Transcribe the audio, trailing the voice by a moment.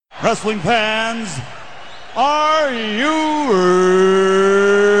Wrestling fans, are you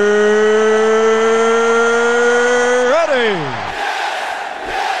ready?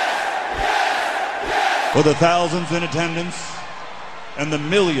 For the thousands in attendance and the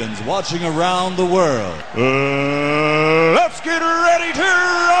millions watching around the world, let's get ready to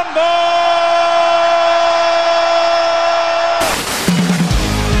rumble!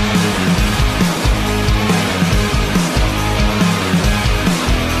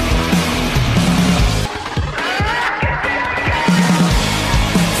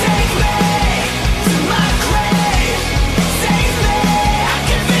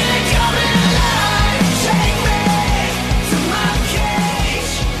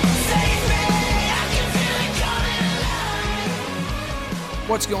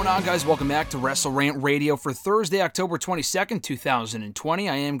 What's going on, guys? Welcome back to Wrestle Rant Radio for Thursday, October 22nd, 2020.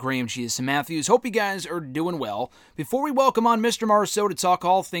 I am Graham G.S. Matthews. Hope you guys are doing well. Before we welcome on Mr. Marceau to talk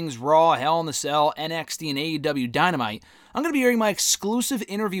all things Raw, Hell in a Cell, NXT, and AEW Dynamite, I'm going to be airing my exclusive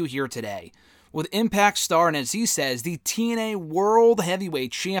interview here today with Impact star and, as he says, the TNA World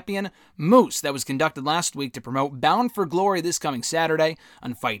Heavyweight Champion, Moose, that was conducted last week to promote Bound for Glory this coming Saturday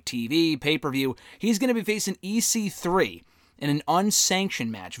on FITE TV, pay-per-view. He's going to be facing EC3 in an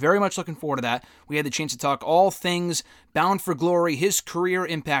unsanctioned match. Very much looking forward to that. We had the chance to talk all things Bound for Glory, his career,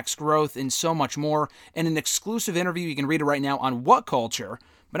 Impact's growth, and so much more in an exclusive interview. You can read it right now on What Culture,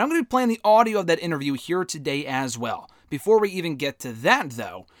 but I'm going to be playing the audio of that interview here today as well. Before we even get to that,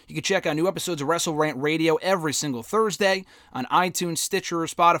 though, you can check out new episodes of Wrestle Rant Radio every single Thursday on iTunes, Stitcher,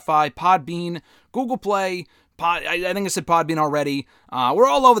 Spotify, Podbean, Google Play, I think I said Podbean already. We're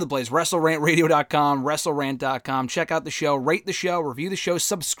all over the place. WrestleRantRadio.com, WrestleRant.com. Check out the show, rate the show, review the show,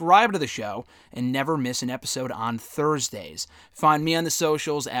 subscribe to the show, and never miss an episode on Thursdays. Find me on the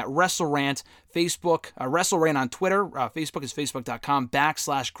socials at WrestleRant, Facebook, WrestleRant on Twitter. Facebook is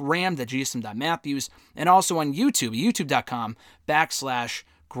facebook.com/Graham.GSM.Matthews, and also on YouTube,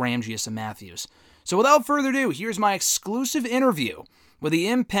 youtube.com/GrahamGSMMatthews. So without further ado, here's my exclusive interview with the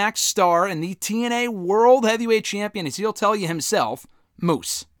Impact star and the TNA World Heavyweight Champion, as he'll tell you himself,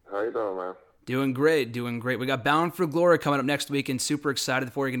 Moose. How you doing, man? Doing great. We got Bound for Glory coming up next week, and super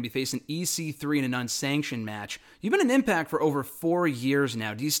excited for you're going to be facing EC3 in an unsanctioned match. You've been in Impact for over 4 years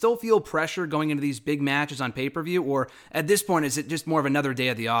now. Do you still feel pressure going into these big matches on pay-per-view, or at this point, is it just more of another day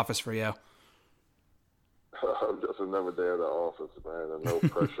at the office for you? Just another day at the office, man, and no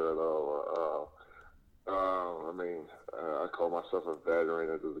pressure at all. I call myself a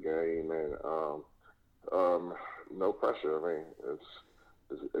veteran of this game, and no pressure.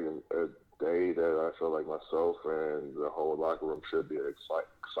 It's a day that I feel like myself and the whole locker room should be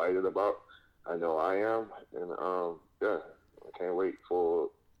excited about. I know I am, and I can't wait for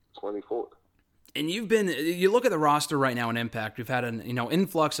 24th. And you look at the roster right now in Impact, we've had an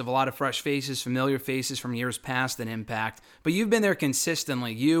influx of a lot of fresh faces, familiar faces from years past in Impact, but you've been there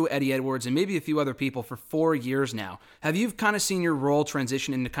consistently, you, Eddie Edwards, and maybe a few other people for 4 years now. Have you kind of seen your role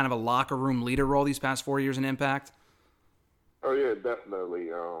transition into kind of a locker room leader role these past 4 years in Impact? Oh, yeah, definitely.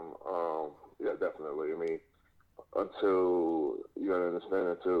 Definitely. Until, you got to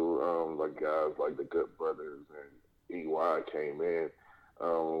understand, like guys like the Good Brothers and EY came in,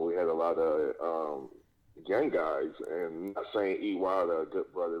 we had a lot of young guys, and not saying EY, the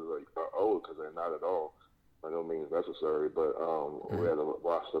Good Brothers, are old, because they're not at all, by no means necessary, but we had a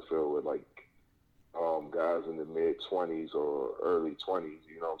roster filled with guys in the mid-20s or early 20s,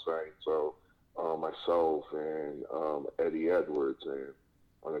 you know what I'm saying? So myself and Eddie Edwards, and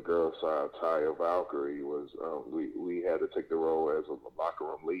on the girls' side, Taya Valkyrie was, we had to take the role as a locker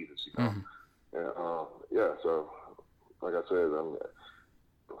room leaders, you know? Mm-hmm. And so like I said,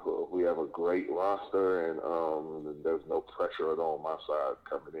 we have a great roster, and there's no pressure at all on my side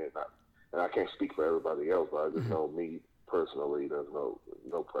coming in. And I can't speak for everybody else, but I just know me personally, there's no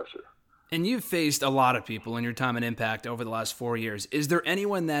pressure. And you've faced a lot of people in your time at Impact over the last 4 years. Is there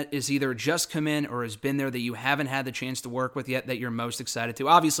anyone that is either just come in or has been there that you haven't had the chance to work with yet that you're most excited to?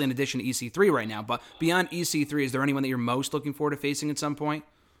 Obviously, in addition to EC3 right now, but beyond EC3, is there anyone that you're most looking forward to facing at some point?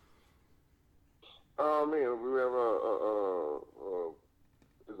 We have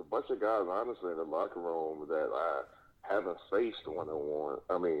there's a bunch of guys, honestly, in the locker room that I haven't faced one-on-one.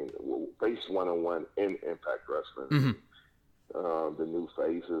 Faced one-on-one in Impact Wrestling. Mm-hmm. The new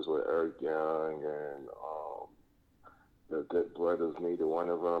faces with Eric Young and the Good Brothers, neither one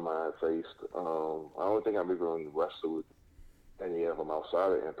of them I faced. I don't think I've even wrestled with any of them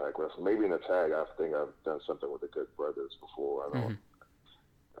outside of Impact Wrestling. Maybe in a tag, I think I've done something with the Good Brothers before.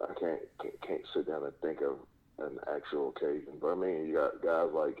 I can't sit down and think of an actual occasion. But you got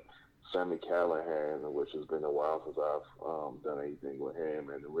guys like Sammy Callahan, which has been a while since I've done anything with him,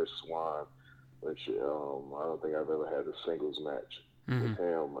 and Rich Swann, which I don't think I've ever had a singles match with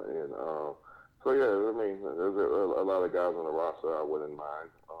him. And so yeah, I mean, there's a lot of guys on the roster I wouldn't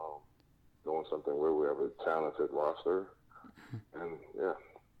mind doing something where we have a talented roster, and yeah.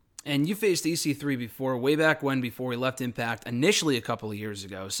 And you faced EC3 before, way back when, before we left Impact, initially a couple of years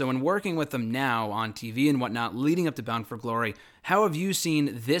ago. So in working with them now on TV and whatnot, leading up to Bound for Glory, how have you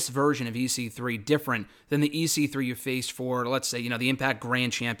seen this version of EC3 different than the EC3 you faced for, let's say, the Impact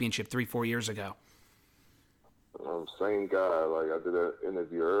Grand Championship 3-4 years ago? Same guy. Like, I did an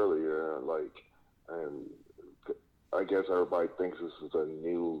interview earlier, and I guess everybody thinks this is a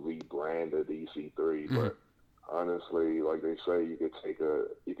new rebranded EC3, but honestly, like they say, you could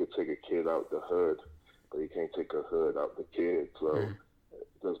take a kid out the hood, but you can't take a hood out the kid. So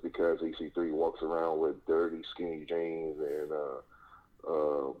just because EC3 walks around with dirty skinny jeans and a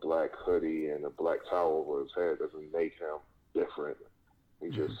black hoodie and a black towel over his head doesn't make him different. He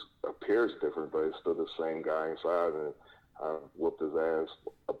just appears different, but it's still the same guy inside. And I whooped his ass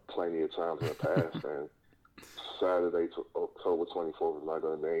plenty of times in the past. And Saturday, October 24th, is not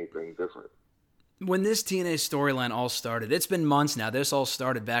going to be anything different. When this TNA storyline all started, it's been months now. This all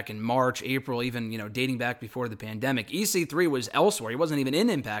started back in March, April, even, dating back before the pandemic. EC3 was elsewhere. He wasn't even in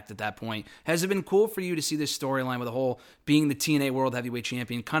Impact at that point. Has it been cool for you to see this storyline with the whole being the TNA World Heavyweight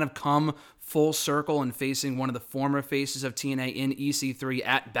Champion kind of come full circle and facing one of the former faces of TNA in EC3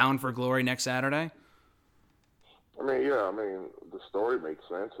 at Bound for Glory next Saturday? I mean, the story makes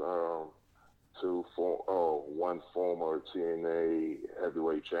sense. One former TNA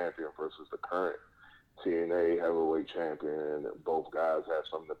heavyweight champion versus the current TNA heavyweight champion, and both guys have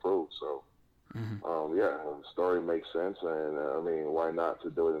something to prove. So, the story makes sense, and why not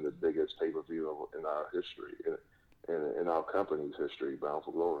to do it in the biggest pay-per-view in our history, in our company's history, Bound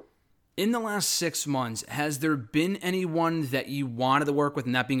for Glory. In the last 6 months, has there been anyone that you wanted to work with,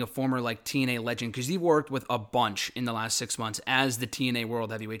 and that being a former TNA legend? Because you've worked with a bunch in the last 6 months as the TNA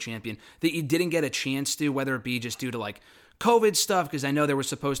World Heavyweight Champion that you didn't get a chance to, whether it be just due to COVID stuff, because I know there was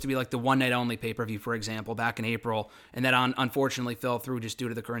supposed to be the one night only pay-per-view, for example, back in April, and that unfortunately fell through just due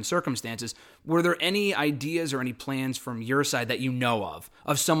to the current circumstances. Were there any ideas or any plans from your side that you know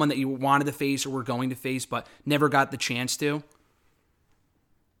of someone that you wanted to face or were going to face but never got the chance to?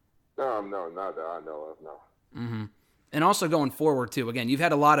 No, not that I know of, no. And also going forward, too, again, you've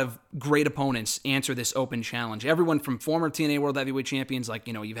had a lot of great opponents answer this open challenge. Everyone from former TNA World Heavyweight Champions,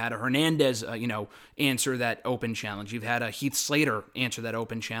 you've had a Hernandez, answer that open challenge. You've had a Heath Slater answer that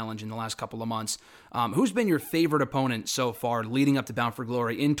open challenge in the last couple of months. Who's been your favorite opponent so far leading up to Bound for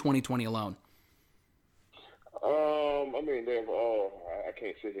Glory in 2020 alone? They've all, I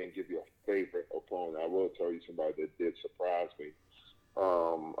can't sit here and give you a favorite opponent. I will tell you somebody that did surprise me a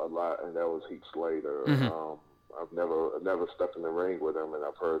lot, and that was Heath Slater. I've never stepped in the ring with him, and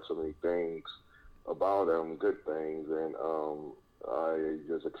I've heard so many things about him, good things, and I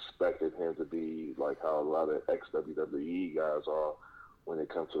just expected him to be like how a lot of ex-WWE guys are when it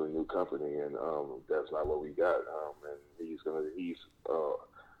comes to a new company, and that's not what we got. And he's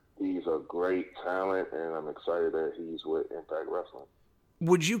a great talent, and I'm excited that he's with Impact Wrestling.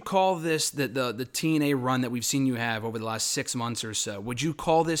 Would you call this the TNA run that we've seen you have over the last 6 months or so? Would you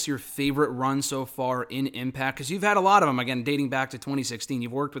call this your favorite run so far in Impact? Because you've had a lot of them, again, dating back to 2016.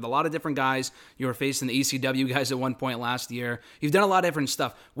 You've worked with a lot of different guys. You were facing the ECW guys at one point last year. You've done a lot of different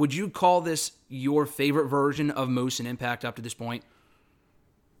stuff. Would you call this your favorite version of Moose and Impact up to this point?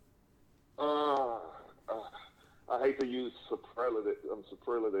 I hate to use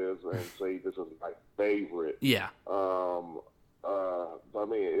superlatives and say this is my favorite. Yeah. But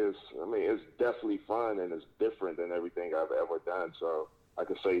it's definitely fun, and it's different than everything I've ever done. So I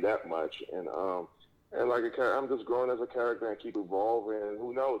can say that much. And I'm just growing as a character and keep evolving. And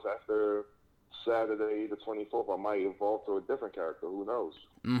who knows? After Saturday the 24th, I might evolve to a different character. Who knows?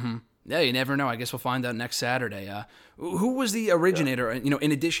 Yeah, you never know. I guess we'll find out next Saturday. Who was the originator,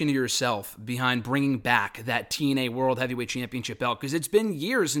 in addition to yourself, behind bringing back that TNA World Heavyweight Championship belt? Because it's been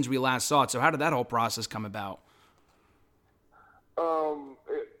years since we last saw it. So how did that whole process come about?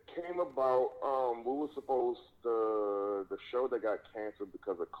 It came about, we were supposed to, the show that got canceled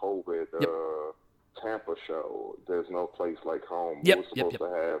because of COVID, Tampa show, There's No Place Like Home. We were supposed to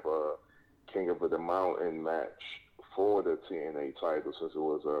have a King of the Mountain match for the TNA title, since it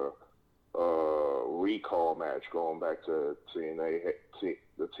was a recall match going back to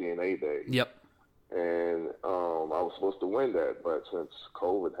the TNA days. Yep. And I was supposed to win that, but since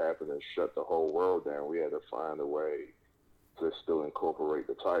COVID happened and shut the whole world down, we had to find a way to still incorporate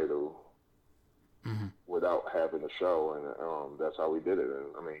the title without having a show, and that's how we did it.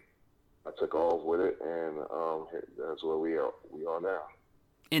 And I took off with it, and that's where we are now.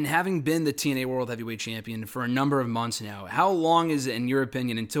 And having been the TNA World Heavyweight Champion for a number of months now, how long is it, in your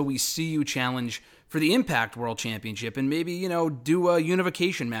opinion, until we see you challenge for the Impact World Championship and maybe, do a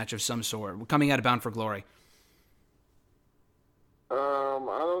unification match of some sort coming out of Bound for Glory?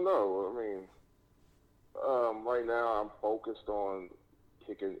 I don't know. I mean, right now I'm focused on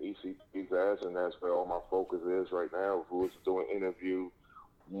kicking EC3's ass, and that's where all my focus is right now. Who's doing an interview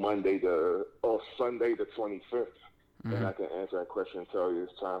Sunday the 25th. And I can answer that question and tell you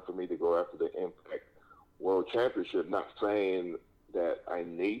it's time for me to go after the Impact World Championship. Not saying that I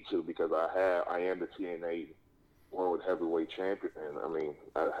need to, because I am the TNA World Heavyweight Champion. And I mean,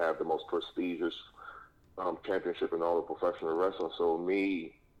 I have the most prestigious championship in all of professional wrestling. So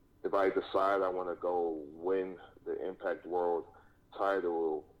if I decide I want to go win the Impact World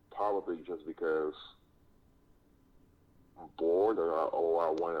title, probably just because I'm bored or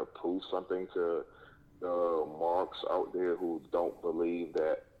I want to prove something to the marks out there who don't believe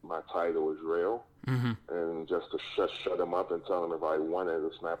that my title is real, and just to shut them up and tell them if I wanted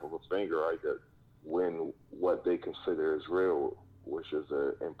a snap of a finger, I could win what they consider is real, which is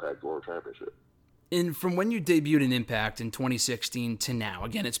the Impact World Championship. And from when you debuted in Impact in 2016 to now,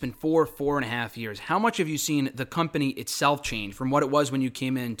 again, it's been 4.5 years. How much have you seen the company itself change from what it was when you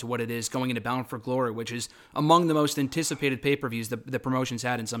came in to what it is going into Bound for Glory, which is among the most anticipated pay-per-views the promotion's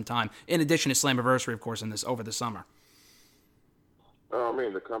had in some time, in addition to Slammiversary, of course, over the summer? I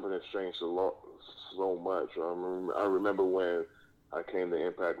mean, the company has changed so much. I remember when I came to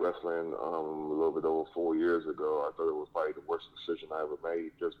Impact Wrestling a little bit over 4 years ago. I thought it was probably the worst decision I ever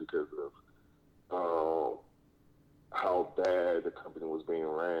made, just because of how bad the company was being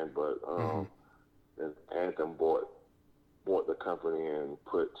ran, but and Anthem bought the company and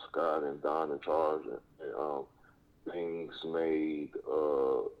put Scott and Don in charge, and things made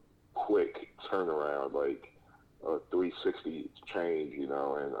a quick turnaround, like a 360 change, and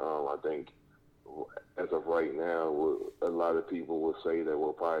I think as of right now, a lot of people will say that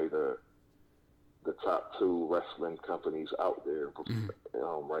we're probably the top 2 wrestling companies out there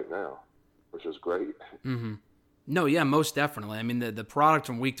right now, which is great. No, yeah, most definitely. I mean, the product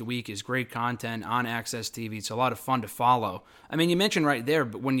from week to week is great content on Access TV. It's a lot of fun to follow. I mean, you mentioned right there,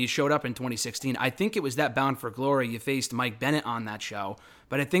 but when you showed up in 2016, I think it was that Bound for Glory, you faced Mike Bennett on that show.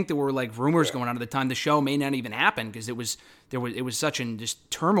 But I think there were like rumors going on at the time the show may not even happen because it was such in just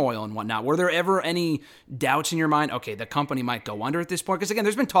turmoil and whatnot. Were there ever any doubts in your mind? Okay, the company might go under at this point, because again,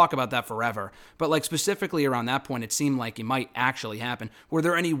 there's been talk about that forever. But like specifically around that point, it seemed like it might actually happen. Were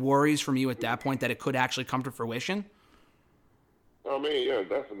there any worries from you at that point that it could actually come to fruition? I mean, yeah,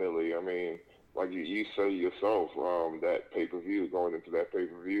 definitely. I mean, like you said yourself, that pay-per-view, going into that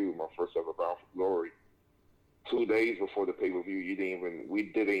pay-per-view, my first ever Bound for Glory, 2 days before the pay-per-view, we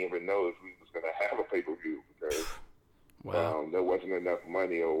didn't even know if we was going to have a pay-per-view, because there wasn't enough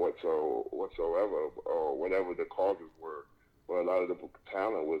money or whatsoever, or whatever the causes were. But a lot of the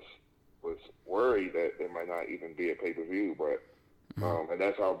talent was worried that there might not even be a pay-per-view, but and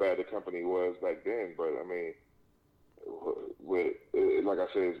that's how bad the company was back then. But I mean, like I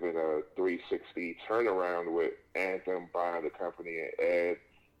said, it's been a 360 turnaround with Anthem buying the company and Ed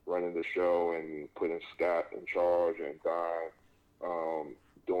running the show and putting Scott in charge and Don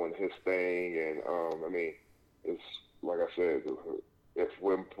doing his thing. And I mean, it's like I said,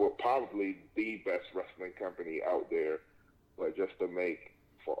 we're probably the best wrestling company out there. But just to make,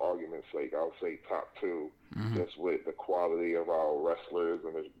 for argument's sake, I'll say top 2, just with the quality of our wrestlers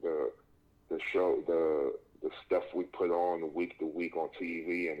and the show, the stuff we put on week to week on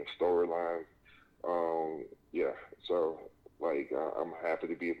TV and the storylines. So like I'm happy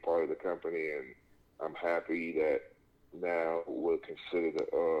to be a part of the company, and I'm happy that now we're considered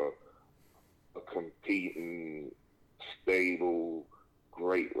a competing, stable,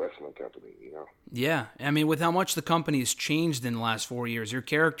 great wrestling company, Yeah, I mean, with how much the company has changed in the last 4 years, your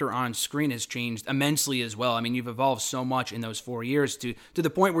character on screen has changed immensely as well. I mean, you've evolved so much in those 4 years to the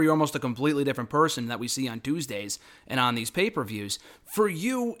point where you're almost a completely different person that we see on Tuesdays and on these pay-per-views. For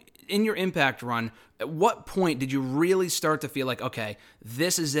you, in your Impact run, at what point did you really start to feel like, okay,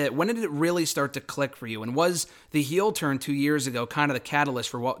 this is it? When did it really start to click for you? And was the heel turn 2 years ago kind of the catalyst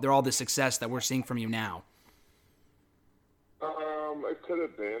for all the success that we're seeing from you now? It could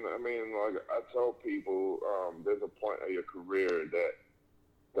have been. I mean, like I tell people, there's a point of your career that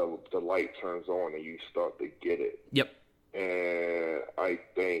the light turns on and you start to get it. Yep. And I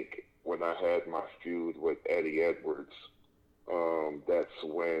think when I had my feud with Eddie Edwards, that's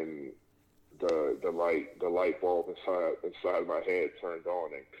when the light bulb inside my head turned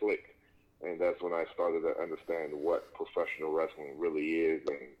on and clicked, and that's when I started to understand what professional wrestling really is,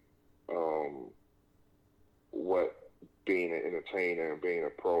 and what being an entertainer and being a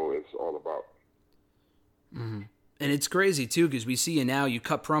pro is all about. Mm-hmm. And it's crazy, too, because we see you now, you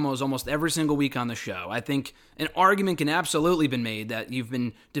cut promos almost every single week on the show. I think an argument can absolutely be made that you've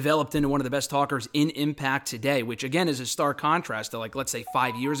been developed into one of the best talkers in Impact today, which, again, is a stark contrast to, like, let's say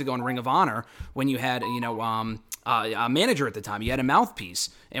 5 years ago in Ring of Honor when you had, a manager at the time. You had a mouthpiece,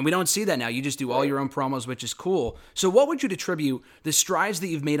 and we don't see that now. You just do all your own promos, which is cool. So what would you attribute the strides that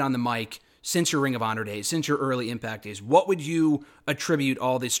you've made on the mic since your Ring of Honor days, since your early Impact days? What would you attribute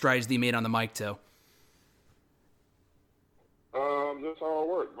all the strides that you made on the mic to? Just hard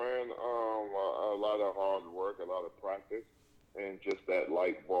work, man. A lot of hard work, a lot of practice, and just that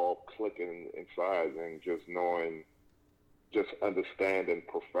light bulb clicking inside, and just knowing, just understanding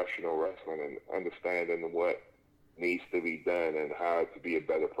professional wrestling and understanding what needs to be done and how to be a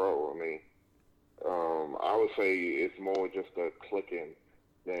better pro. I mean, I would say it's more just the clicking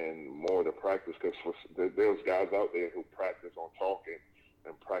than more the practice, because there's guys out there who practice on talking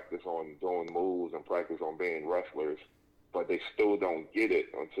and practice on doing moves and practice on being wrestlers, but they still don't get it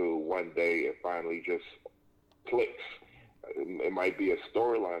until one day it finally just clicks. It might be a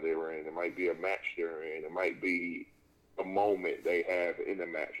storyline they're in. It might be a match they're in. It might be a moment they have in the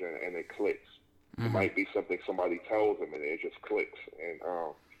match and it clicks. Mm-hmm. It might be something somebody tells them and it just clicks. And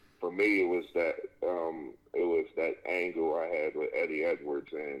for me, it was that angle I had with Eddie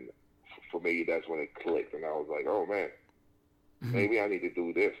Edwards, and for me, that's when it clicked. And I was like, oh man, maybe I need to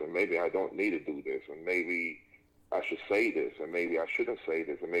do this, and maybe I don't need to do this, and maybe I should say this, and maybe I shouldn't say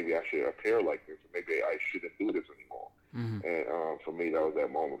this, and maybe I should appear like this, and maybe I shouldn't do this anymore. Mm-hmm. And for me, that was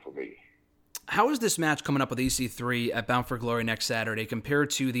that moment for me. How is this match coming up with EC3 at Bound for Glory next Saturday compared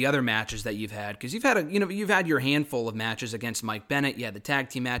to the other matches that you've had? Because you've had your handful of matches against Mike Bennett. You had the tag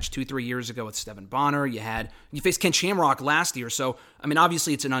team match 2-3 years ago with Stephen Bonner. You faced Ken Shamrock last year. So, I mean,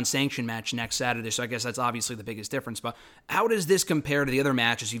 obviously it's an unsanctioned match next Saturday, so I guess that's obviously the biggest difference. But how does this compare to the other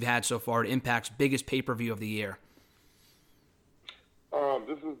matches you've had so far at Impact's biggest pay-per-view of the year?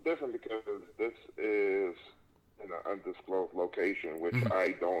 This is different because this is in an undisclosed location, which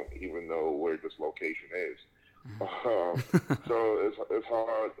I don't even know where this location is. So it's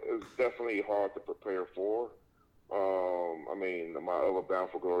hard. It's definitely hard to prepare for. I mean, my other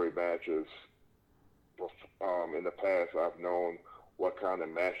Bound for Glory matches, in the past, I've known what kind of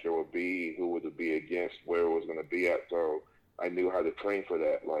match there would be, who would it be against, where it was going to be at. So I knew how to train for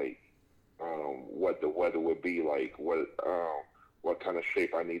that, like what the weather would be like, what kind of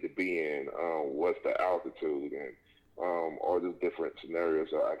shape I need to be in, what's the altitude, and all the different scenarios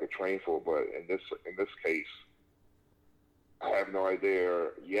that I could train for. But in this case, I have no idea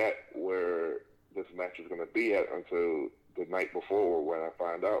yet where this match is going to be at until the night before when I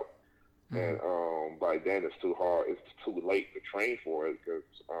find out. And by then it's too hard. It's too late to train for it because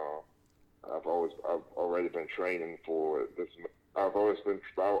I've already been training for this. I've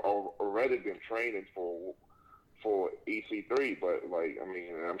already been training for EC3, but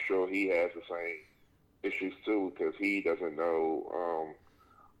I'm sure he has the same issues too because he doesn't know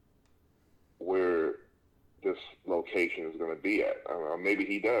where this location is going to be at. Maybe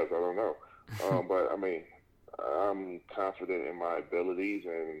he does. I don't know. But I mean, I'm confident in my abilities,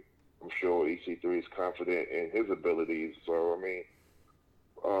 and I'm sure EC3 is confident in his abilities. So I mean,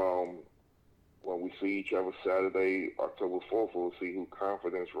 when we see each other Saturday, October 4th, we'll see who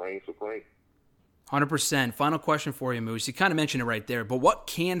confidence reigns supreme. 100%. Final question for you, Moose. You kind of mentioned it right there, but what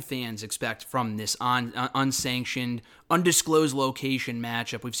can fans expect from this unsanctioned, undisclosed location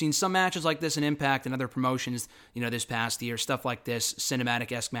matchup? We've seen some matches like this in Impact and other promotions, this past year, stuff like this,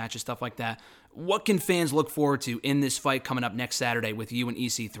 cinematic-esque matches, stuff like that. What can fans look forward to in this fight coming up next Saturday with you and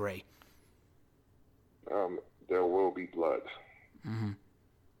EC3? There will be blood. Mm-hmm.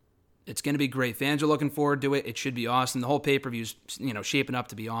 It's going to be great. Fans are looking forward to it. It should be awesome. The whole pay-per-view's, shaping up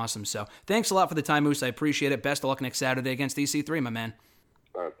to be awesome. So thanks a lot for the time, Moose. I appreciate it. Best of luck next Saturday against EC3, my man.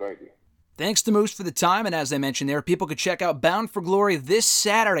 Thank you. Thanks to Moose for the time. And as I mentioned there, people could check out Bound for Glory this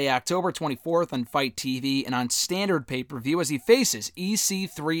Saturday, October 24th on Fight TV and on Standard pay-per-view as he faces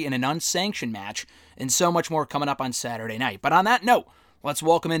EC3 in an unsanctioned match and so much more coming up on Saturday night. But on that note, let's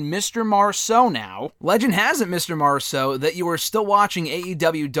welcome in Mr. Marceau now. Legend has it, Mr. Marceau, that you are still watching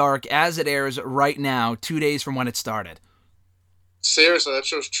AEW Dark as it airs right now, 2 days from when it started. Seriously, that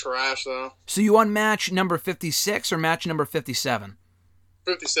show's trash, though. So you on match number 56 or match number 57?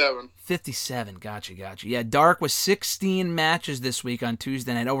 57. 57, gotcha. Yeah, Dark was 16 matches this week on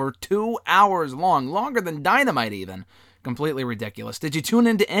Tuesday night, over 2 hours long, longer than Dynamite even. Completely ridiculous. Did you tune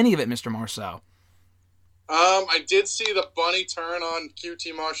into any of it, Mr. Marceau? I did see the bunny turn on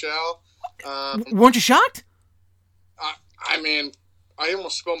QT Marshall. Weren't you shocked? I mean, I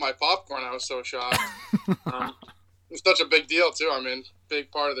almost spilled my popcorn. I was so shocked. It's such a big deal too. I mean, big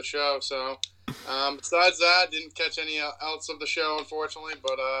part of the show. So, besides that, didn't catch any else of the show, unfortunately.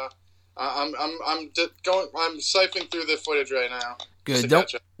 But I'm siphoning through the footage right now. Good.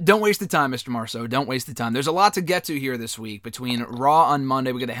 Don't waste the time, Mr. Marceau. Don't waste the time. There's a lot to get to here this week. Between Raw on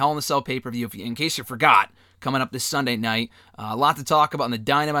Monday, we got the Hell in a Cell pay-per-view. In case you forgot, coming up this Sunday night. A lot to talk about on the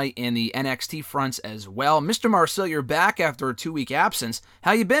Dynamite and the NXT fronts as well. Mr. Marceau, you're back after a 2-week absence.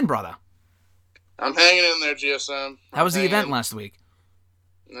 How you been, brother? I'm hanging in there, GSM. How was the event last week?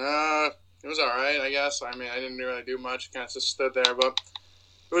 It was all right, I guess. I mean, I didn't really do much. Kind of just stood there, but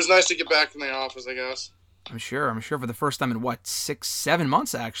it was nice to get back in the office, I guess. I'm sure for the first time in, 6-7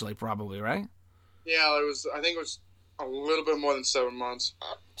 months, actually, probably, right? Yeah, I think it was a little bit more than 7 months.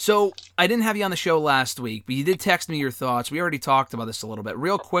 So, I didn't have you on the show last week, but you did text me your thoughts. We already talked about this a little bit.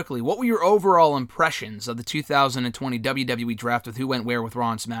 Real quickly, what were your overall impressions of the 2020 WWE Draft with who went where with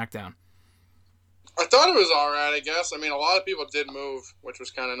Raw and SmackDown? I thought it was all right, I guess. I mean, a lot of people did move, which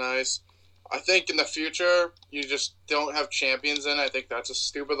was kind of nice. I think in the future, you just don't have champions in it. I think that's just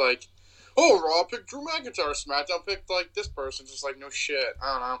stupid. Like, Raw picked Drew McIntyre, SmackDown picked, like, this person. Just like, no shit.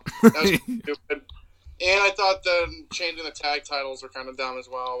 I don't know. That was stupid. And I thought that changing the tag titles were kind of dumb as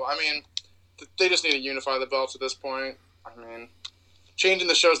well. I mean, they just need to unify the belts at this point. I mean, changing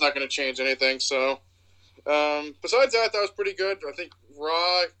the show's not going to change anything. So, besides that, that was pretty good. I think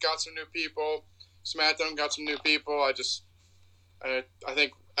Raw got some new people. SmackDown got some new people. I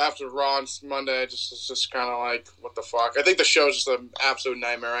think after Raw on Monday, it's just kind of like, what the fuck? I think the show's just an absolute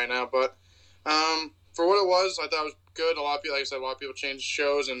nightmare right now. But for what it was, I thought it was good. A lot of people, like I said, a lot of people changed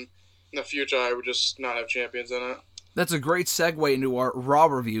shows, and in the future, I would just not have champions in it. That's a great segue into our Raw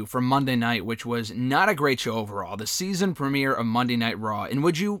review from Monday night, which was not a great show overall. The season premiere of Monday Night Raw. And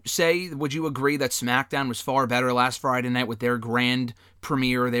would you agree that SmackDown was far better last Friday night with their grand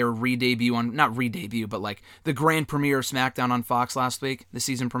premiere, their not re-debut, but like the grand premiere of SmackDown on Fox last week, the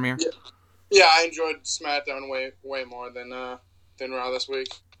season premiere? Yeah, I enjoyed SmackDown way more than Raw this week.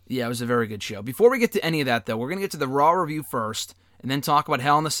 Yeah, it was a very good show. Before we get to any of that, though, we're going to get to the Raw review first, and then talk about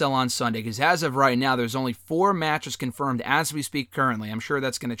Hell in a Cell on Sunday, because as of right now, there's only 4 matches confirmed as we speak currently. I'm sure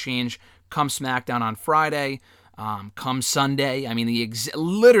that's going to change come SmackDown on Friday, come Sunday. I mean,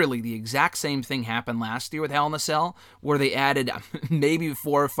 literally the exact same thing happened last year with Hell in a Cell, where they added maybe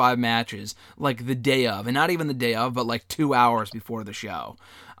 4 or 5 matches, like the day of, and not even the day of, but like 2 hours before the show.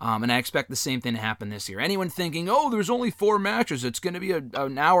 And I expect the same thing to happen this year. Anyone thinking, there's only 4 matches, it's going to be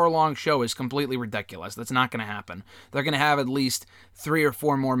an hour-long show is completely ridiculous. That's not going to happen. They're going to have at least 3 or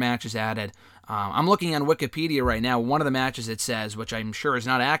 4 more matches added. I'm looking on Wikipedia right now. One of the matches it says, which I'm sure is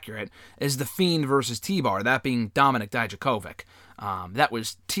not accurate, is The Fiend versus T-Bar, that being Dominik Dijakovic. That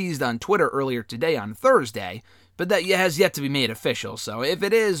was teased on Twitter earlier today on Thursday, but that has yet to be made official. So if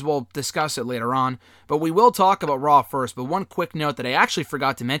it is, we'll discuss it later on. But we will talk about Raw first. But one quick note that I actually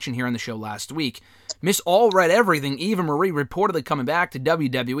forgot to mention here on the show last week. Miss All Red Everything, Eva Marie, reportedly coming back to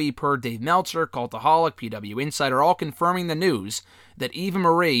WWE per Dave Meltzer, Cultaholic, PW Insider, all confirming the news that Eva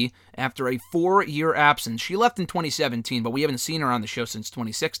Marie, after a 4-year absence, she left in 2017, but we haven't seen her on the show since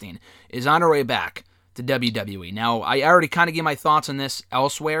 2016, is on her way back to WWE. Now, I already kind of gave my thoughts on this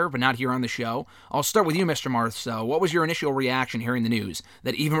elsewhere, but not here on the show. I'll start with you, Mr. Marceau. What was your initial reaction hearing the news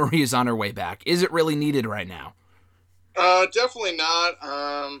that Eva Marie is on her way back? Is it really needed right now? Definitely not.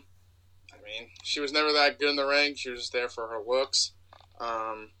 I mean, she was never that good in the ring. She was just there for her looks.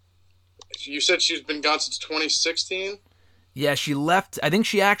 You said she's been gone since 2016? Yeah, she left. I think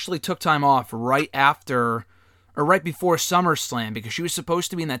she actually took time off right after, or right before SummerSlam, because she was supposed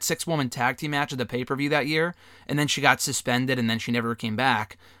to be in that 6-woman tag team match at the pay-per-view that year, and then she got suspended, and then she never came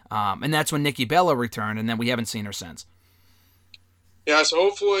back. And that's when Nikki Bella returned, and then we haven't seen her since. Yeah, so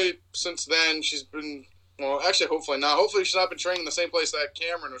hopefully since then she's been, well, actually hopefully not. Hopefully she's not been training the same place that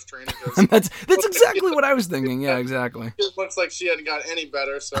Cameron was training. That's exactly what I was thinking. Yeah, exactly. It looks like she hadn't got any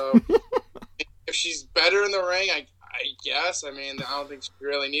better, so if she's better in the ring, I guess. I mean, I don't think she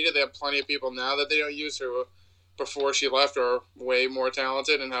really needed. They have plenty of people now that they don't use her before she left are way more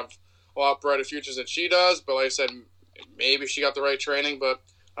talented and have a lot brighter futures than she does. But like I said, maybe she got the right training, but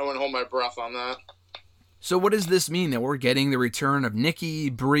I wouldn't hold my breath on that. So what does this mean? That we're getting the return of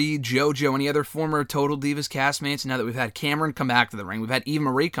Nikki, Brie, JoJo, any other former Total Divas castmates? Now that we've had Cameron come back to the ring, we've had Eva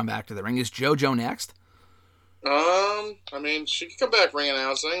Marie come back to the ring. Is JoJo next? I mean, she could come back ring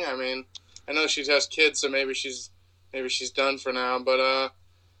announcing. I mean, I know she has kids, so maybe she's done for now. But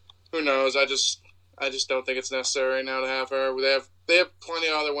who knows? I just don't think it's necessary right now to have her. They have plenty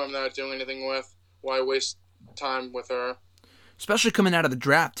of other women they're not doing anything with. Why waste time with her? especially coming out of the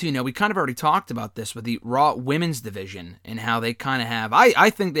draft, too. Now, we kind of already talked about this with the Raw Women's Division and how they kind of have...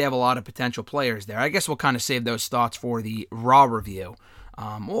 I think they have a lot of potential players there. I guess we'll kind of save those thoughts for the Raw review.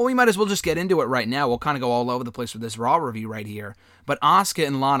 Well, we might as well just get into it right now. We'll kind of go all over the place with this Raw review right here. But Asuka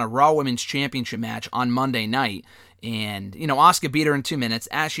and Lana, Raw Women's Championship match on Monday night. And, Asuka beat her in 2 minutes,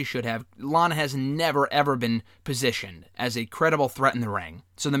 as she should have. Lana has never, ever been positioned as a credible threat in the ring.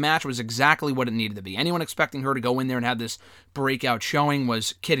 So the match was exactly what it needed to be. Anyone expecting her to go in there and have this breakout showing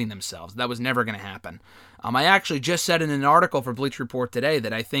was kidding themselves. That was never going to happen. I actually just said in an article for Bleach Report today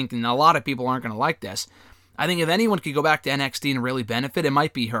that I think, and a lot of people aren't going to like this, I think if anyone could go back to NXT and really benefit, it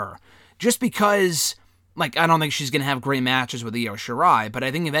might be her. Just because... I don't think she's going to have great matches with Io Shirai, but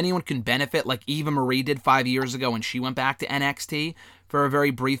I think if anyone can benefit like Eva Marie did 5 years ago when she went back to NXT for a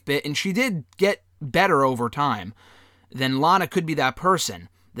very brief bit, and she did get better over time, then Lana could be that person.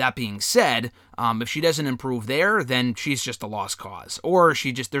 That being said, if she doesn't improve there, then she's just a lost cause. Or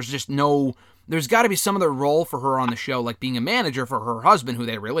there's got to be some other role for her on the show, like being a manager for her husband who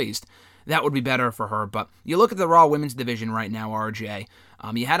they released. That would be better for her. But you look at the Raw Women's Division right now, RJ.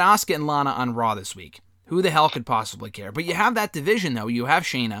 You had Asuka and Lana on Raw this week. Who the hell could possibly care? But you have that division, though. You have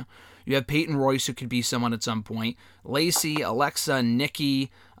Shayna. You have Peyton Royce, who could be someone at some point. Lacey, Alexa, Nikki,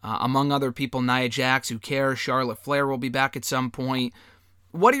 among other people. Nia Jax, who cares? Charlotte Flair will be back at some point.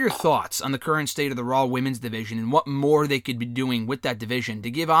 What are your thoughts on the current state of the Raw Women's Division and what more they could be doing with that division to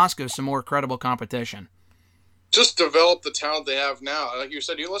give Asuka some more credible competition? Just develop the talent they have now. Like you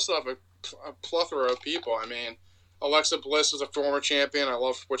said, you listed off a plethora of people. I mean, Alexa Bliss is a former champion. I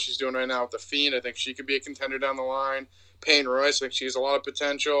love what she's doing right now with The Fiend. I think she could be a contender down the line. Peyton Royce, I think she has a lot of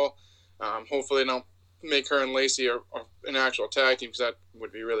potential. Hopefully they don't make her and Lacey an actual tag team because that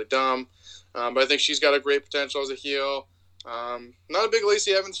would be really dumb. But I think she's got a great potential as a heel. Not a big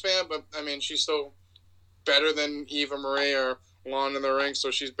Lacey Evans fan, but, I mean, she's still better than Eva Marie or Lana in the ring,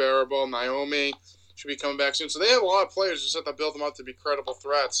 so she's bearable. Naomi should be coming back soon. So they have a lot of players. Just have to build them up to be credible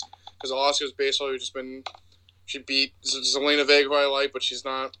threats because Asuka's basically just been... She beat Zelina Vega, who I like, but she's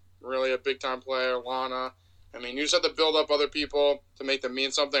not really a big-time player. Lana. I mean, you just have to build up other people to make them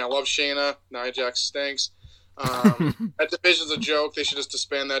mean something. I love Shayna. Nia Jax stinks. That division's a joke. They should just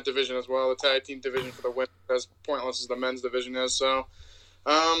disband that division as well. The tag team division for the women is as pointless as the men's division is. So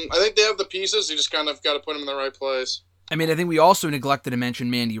I think they have the pieces. You just kind of got to put them in the right place. I mean, I think we also neglected to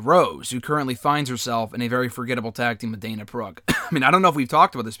mention Mandy Rose, who currently finds herself in a very forgettable tag team with Dana Brooke. I mean, I don't know if we've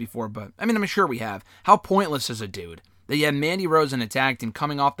talked about this before, but I mean, I'm sure we have. How pointless is a dude? That you have Mandy Rose in a tag team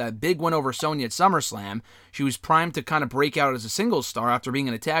coming off that big win over Sonya at SummerSlam. She was primed to kind of break out as a singles star after being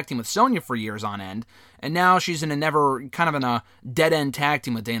in a tag team with Sonya for years on end, and now she's in a dead-end tag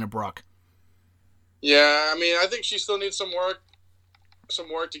team with Dana Brooke. Yeah, I mean, I think she still needs some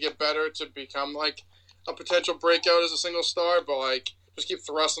work to get better to become like a potential breakout as a single star, but like just keep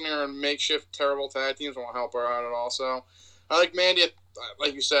thrusting her in makeshift terrible tag teams won't help her out at all. So I like Mandy,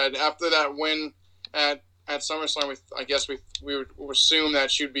 like you said, after that win at SummerSlam, I guess we would assume that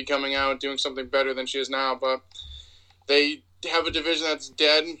she would be coming out and doing something better than she is now, but they have a division that's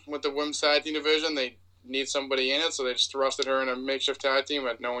dead with the women's tag team division. They need somebody in it, so they just thrusted her in a makeshift tag team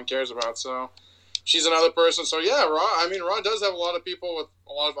that no one cares about. So she's another person. So yeah, Raw does have a lot of people with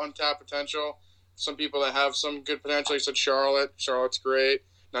a lot of untapped potential. Some people that have some good potential. You said Charlotte. Charlotte's great.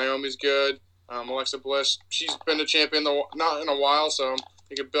 Naomi's good. Alexa Bliss. She's been a champion not in a while, so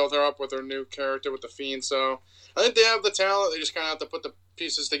you could build her up with her new character with The Fiend. So I think they have the talent. They just kind of have to put the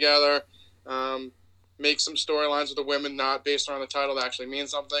pieces together, make some storylines with the women not based on the title that actually mean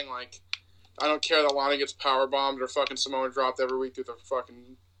something. Like, I don't care that Lana gets powerbombed or fucking Samoa dropped every week through the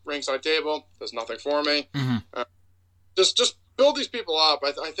fucking ringside table. Does nothing for me. Mm-hmm. Just build these people up.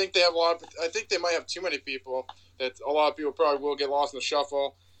 I think they have I think they might have too many people that a lot of people probably will get lost in the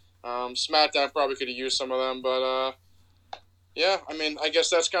shuffle. SmackDown probably could have used some of them, but yeah, I mean, I guess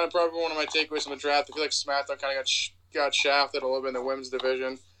that's kind of probably one of my takeaways from the draft. I feel like SmackDown kind of got shafted a little bit in the women's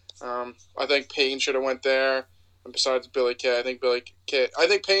division. I think Payne should have went there. And besides Billie Kay, I think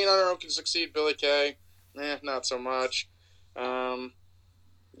Payne on her own can succeed. Billie Kay, not so much.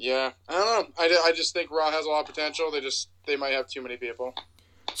 Yeah, I don't know. I just think Raw has a lot of potential. They might have too many people.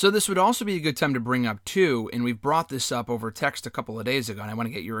 So this would also be a good time to bring up, too, and we've brought this up over text a couple of days ago, and I want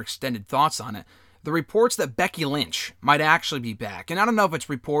to get your extended thoughts on it. The reports that Becky Lynch might actually be back. And I don't know if it's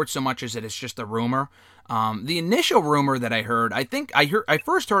reports so much as it's just a rumor. The initial rumor that I heard, I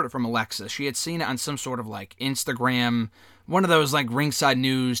first heard it from Alexa. She had seen it on some sort of like Instagram, one of those like Ringside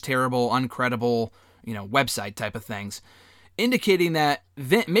News, terrible, uncredible, website type of things, indicating that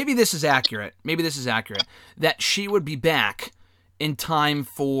maybe this is accurate, that she would be back in time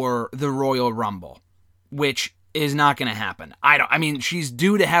for the Royal Rumble, which is not going to happen. I mean, she's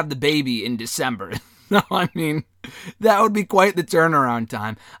due to have the baby in December. No, I mean, that would be quite the turnaround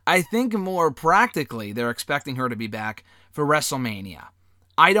time. I think more practically, they're expecting her to be back for WrestleMania.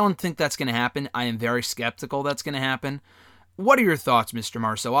 I don't think that's going to happen. I am very skeptical that's going to happen. What are your thoughts, Mr.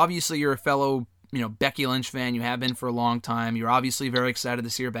 Marceau? Obviously, you're a fellow, Becky Lynch fan. You have been for a long time. You're obviously very excited to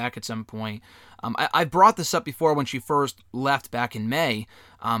see her back at some point. I brought this up before when she first left back in May.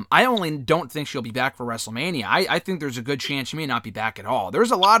 I only don't think she'll be back for WrestleMania. I think there's a good chance she may not be back at all. There's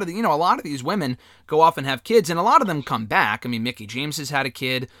a lot of these women go off and have kids, and a lot of them come back. I mean, Mickie James has had a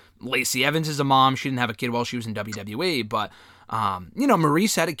kid. Lacey Evans is a mom. She didn't have a kid while she was in WWE, but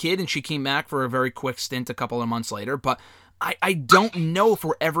Maurice had a kid, and she came back for a very quick stint a couple of months later. But I don't know if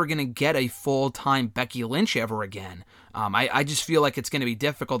we're ever going to get a full-time Becky Lynch ever again. I just feel like it's going to be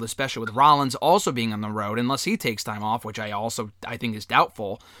difficult, especially with Rollins also being on the road, unless he takes time off, which I think is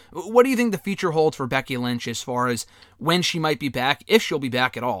doubtful. What do you think the future holds for Becky Lynch as far as when she might be back, if she'll be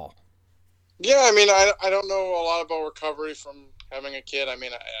back at all? Yeah, I mean, I don't know a lot about recovery from having a kid. I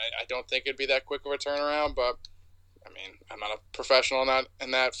mean, I don't think it'd be that quick of a turnaround, but I mean, I'm not a professional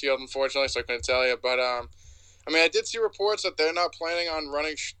in that field, unfortunately, so I couldn't tell you. But I mean, I did see reports that they're not planning on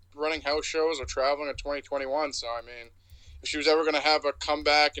running house shows or traveling in 2021. So, I mean, if she was ever going to have a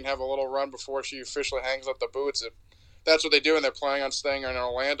comeback and have a little run before she officially hangs up the boots, if that's what they do and they're planning on staying in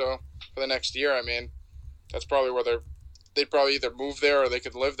Orlando for the next year, I mean, that's probably where they'd probably either move there or they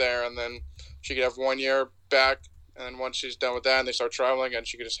could live there, and then she could have 1 year back, and then once she's done with that and they start traveling again,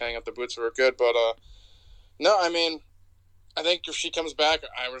 she could just hang up the boots for good. But, no, I mean, I think if she comes back,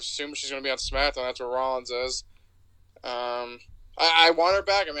 I would assume she's going to be on SmackDown. That's where Rollins is. I want her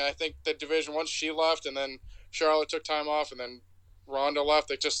back. I mean, I think the division, once she left and then Charlotte took time off and then Ronda left,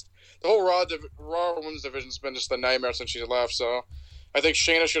 the whole Raw Women's division's been just a nightmare since she left. So I think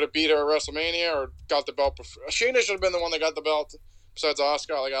Shayna should have beat her at WrestleMania or got the belt. Shayna should have been the one that got the belt besides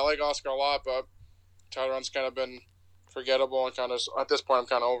Asuka. Like, I like Asuka a lot, but title run's kind of been forgettable and kind of, at this point, I'm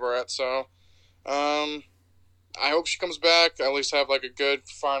kind of over it. So, I hope she comes back. At least have like a good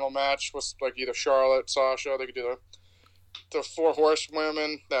final match with like either Charlotte, Sasha. They could do the 4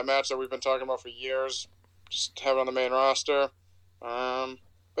 horsewomen, that match that we've been talking about for years. Just have it on the main roster.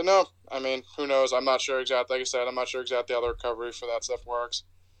 But no, I mean, who knows? I'm not sure exactly. Like I said, I'm not sure exactly how the recovery for that stuff works.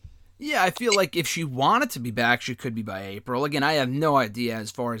 Yeah, I feel like if she wanted to be back, she could be by April. Again, I have no idea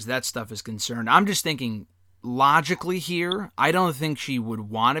as far as that stuff is concerned. I'm just thinking logically here. I don't think she would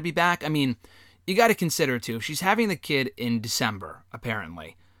want to be back. I mean, you got to consider, too, if she's having the kid in December,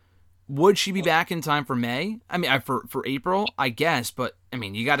 apparently, would she be back in time for May? I mean, for April, I guess, but, I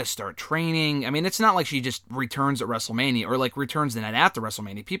mean, you got to start training. I mean, it's not like she just returns at WrestleMania or, like, returns the night after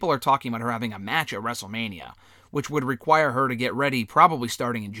WrestleMania. People are talking about her having a match at WrestleMania, which would require her to get ready probably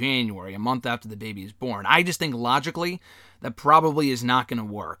starting in January, a month after the baby is born. I just think logically that probably is not going to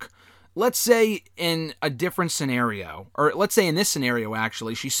work. Let's say in a different scenario, or let's say in this scenario,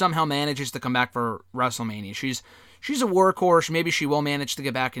 actually, she somehow manages to come back for WrestleMania. She's a workhorse. Maybe she will manage to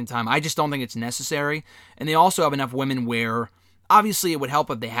get back in time. I just don't think it's necessary. And they also have enough women where, obviously, it would help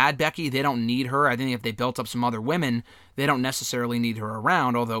if they had Becky. They don't need her. I think if they built up some other women, they don't necessarily need her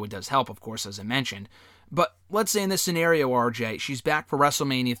around, although it does help, of course, as I mentioned. But let's say in this scenario, RJ, she's back for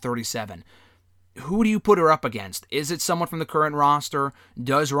WrestleMania 37. Who do you put her up against? Is it someone from the current roster?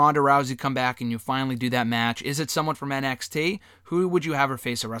 Does Ronda Rousey come back and you finally do that match? Is it someone from NXT? Who would you have her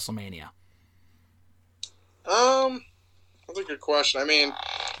face at WrestleMania? That's a good question. I mean,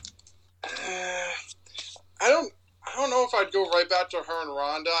 I don't know if I'd go right back to her and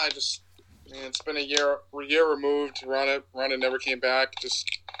Ronda. It's been a year removed. Ronda never came back.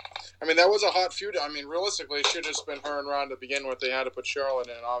 That was a hot feud. I mean, realistically, it should have just been her and Ronda to begin with. They had to put Charlotte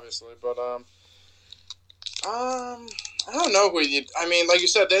in, obviously, but I don't know who you. I mean, like you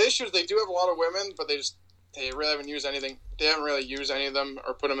said, the issue is they do have a lot of women, but they really haven't used anything. They haven't really used any of them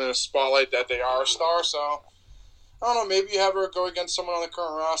or put them in a spotlight that they are a star. So I don't know. Maybe you have her go against someone on the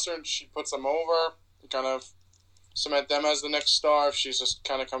current roster and she puts them over and kind of cement them as the next star if she's just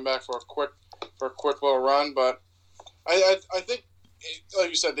kind of come back for a quick little run. But I think, like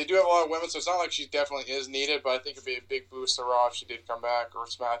you said, they do have a lot of women, so it's not like she definitely is needed. But I think it'd be a big boost to Raw if she did come back, or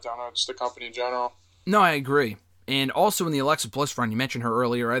SmackDown, or just the company in general. No, I agree. And also in the Alexa Bliss front, you mentioned her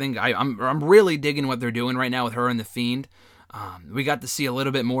earlier. I think I'm really digging what they're doing right now with her and The Fiend. We got to see a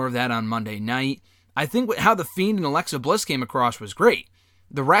little bit more of that on Monday night. I think how The Fiend and Alexa Bliss came across was great.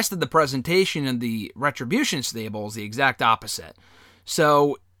 The rest of the presentation and the Retribution stable is the exact opposite.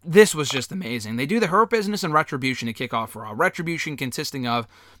 So this was just amazing. They do the Hurt Business and Retribution to kick off Raw. Retribution consisting of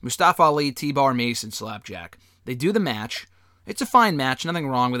Mustafa Ali, T-Bar, Mace, and Slapjack. They do the match. It's a fine match. Nothing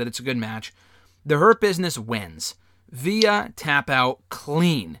wrong with it. It's a good match. The Hurt Business wins via tap out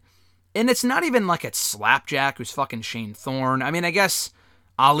clean. And it's not even like it's Slapjack who's fucking Shane Thorne. I mean, I guess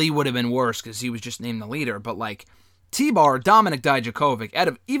Ali would have been worse because he was just named the leader, but like T-Bar, Dominic Dijakovic, out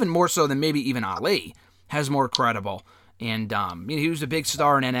of even more so than maybe even Ali, has more credible. And he was a big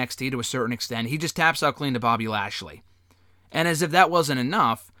star in NXT to a certain extent. He just taps out clean to Bobby Lashley. And as if that wasn't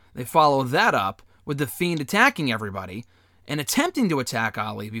enough, they follow that up with The Fiend attacking everybody and attempting to attack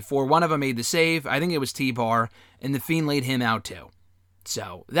Ali before one of them made the save. I think it was T-Bar, and The Fiend laid him out too.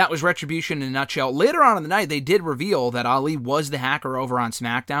 So that was Retribution in a nutshell. Later on in the night, they did reveal that Ali was the hacker over on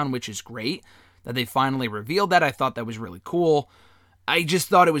SmackDown, which is great that they finally revealed that. I thought that was really cool. I just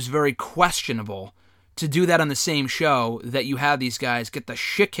thought it was very questionable to do that on the same show that you have these guys get the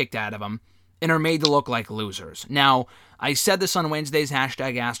shit kicked out of them and are made to look like losers. Now, I said this on Wednesday's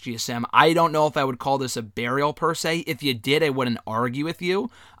hashtag AskGSM. I don't know if I would call this a burial per se. If you did, I wouldn't argue with you.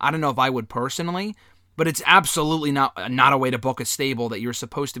 I don't know if I would personally, but it's absolutely not a way to book a stable that you're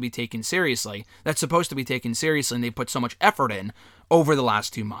supposed to be taken seriously. That's supposed to be taken seriously, and they put so much effort in over the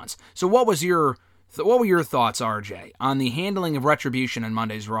last 2 months. So what were your thoughts, RJ, on the handling of Retribution on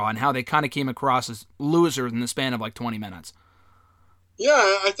Monday's Raw and how they kind of came across as losers in the span of like 20 minutes? Yeah,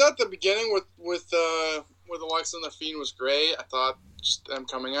 I thought the beginning with the likes of The Fiend was great. I thought just them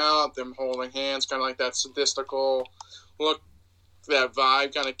coming out, them holding hands, kind of like that sadistical look, that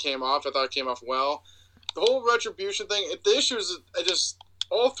vibe kind of came off. I thought it came off well. The whole Retribution thing, the issue is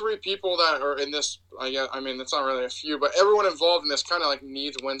all three people that are in this, I mean, it's not really a few, but everyone involved in this kind of like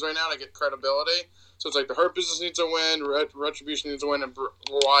needs wins right now to get credibility. So it's like the Hurt Business needs a win, Retribution needs a win, and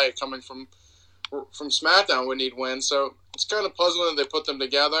Wyatt coming from SmackDown would need wins. So it's kind of puzzling that they put them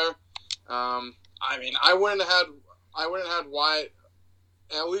together. I mean, I wouldn't have had Wyatt.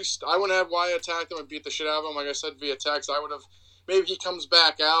 At least I wouldn't have Wyatt attack them and beat the shit out of him. Like I said via text, I would have. Maybe he comes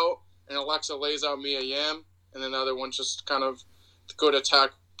back out and Alexa lays out Mia Yim, and then the other one just kind of go to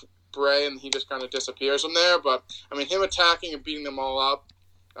attack Bray, and he just kind of disappears from there. But I mean, him attacking and beating them all up,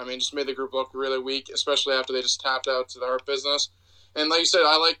 I mean, just made the group look really weak, especially after they just tapped out to the Hurt Business. And like you said,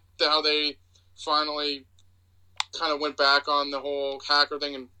 I like how they finally kind of went back on the whole hacker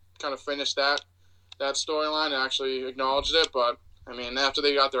thing and kind of finished that storyline and actually acknowledged it. But I mean, after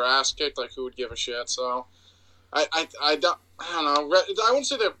they got their ass kicked, like, who would give a shit? So I don't know. I wouldn't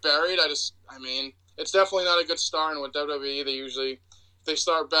say they're buried. I mean, it's definitely not a good start. And with WWE, if they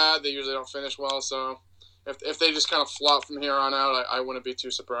start bad, they usually don't finish well. So if they just kind of flop from here on out, I wouldn't be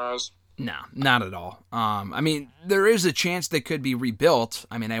too surprised. No, not at all. I mean, there is a chance they could be rebuilt.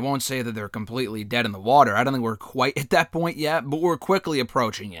 I mean, I won't say that they're completely dead in the water. I don't think we're quite at that point yet, but we're quickly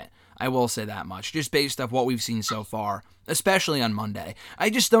approaching it. I will say that much, just based off what we've seen so far, especially on Monday.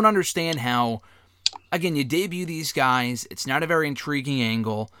 I just don't understand how, again, you debut these guys, it's not a very intriguing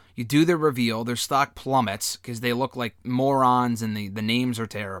angle, you do the reveal, their stock plummets because they look like morons and the names are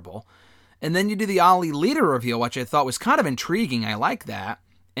terrible, and then you do the Ali leader reveal, which I thought was kind of intriguing, I like that,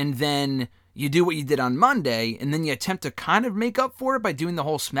 and then you do what you did on Monday, and then you attempt to kind of make up for it by doing the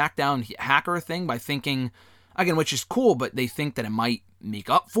whole SmackDown hacker thing by thinking, again, which is cool, but they think that it might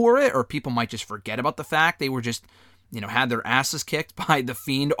make up for it, or people might just forget about the fact they were just, had their asses kicked by The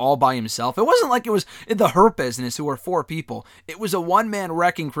Fiend all by himself. It wasn't like it was the Hurt Business who were 4 people. It was a one-man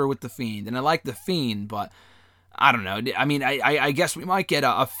wrecking crew with The Fiend, and I like The Fiend, but I don't know. I mean, I guess we might get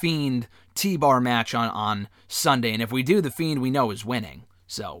a Fiend T-Bar match on Sunday, and if we do, The Fiend we know is winning.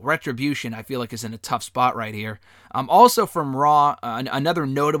 So Retribution, I feel like, is in a tough spot right here. Also from Raw, another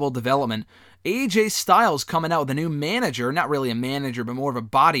notable development, AJ Styles coming out with a new manager, not really a manager, but more of a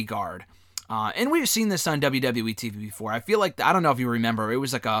bodyguard. And we've seen this on WWE TV before. I feel like, I don't know if you remember, it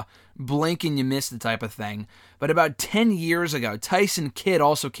was like a blink and you miss the type of thing. But about 10 years ago, Tyson Kidd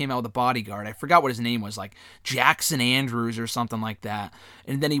also came out with a bodyguard. I forgot what his name was, like Jackson Andrews or something like that.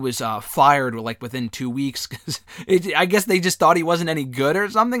 And then he was fired within 2 weeks because I guess they just thought he wasn't any good or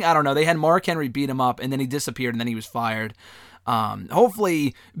something. I don't know. They had Mark Henry beat him up, and then he disappeared, and then he was fired.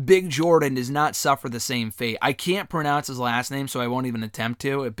 Hopefully Big Jordan does not suffer the same fate. I can't pronounce his last name, so I won't even attempt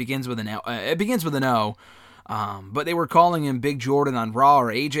to. It begins with an O. But they were calling him Big Jordan on Raw,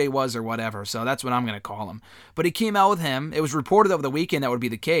 or AJ was, or whatever, so that's what I'm going to call him. But he came out with him. It was reported over the weekend that would be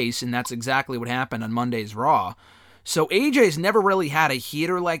the case, and that's exactly what happened on Monday's Raw. So AJ's never really had a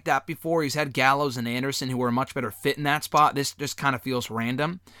heater like that before. He's had Gallows and Anderson, who were a much better fit in that spot. This just kind of feels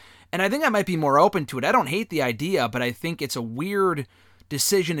random. And I think I might be more open to it. I don't hate the idea, but I think it's a weird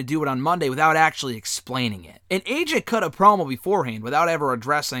decision to do it on Monday without actually explaining it. And AJ cut a promo beforehand without ever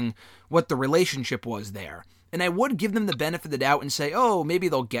addressing what the relationship was there. And I would give them the benefit of the doubt and say, oh, maybe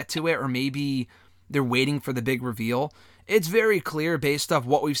they'll get to it, or maybe they're waiting for the big reveal. it's very clear based off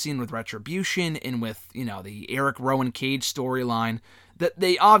what we've seen with Retribution and with, the Eric Rowan Cage storyline that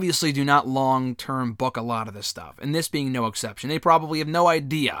they obviously do not long-term book a lot of this stuff, and this being no exception. They probably have no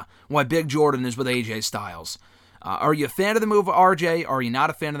idea why Big Jordan is with AJ Styles. Are you a fan of the move, RJ? Are you not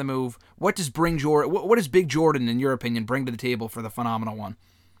a fan of the move? What does Big Jordan, in your opinion, bring to the table for the Phenomenal One?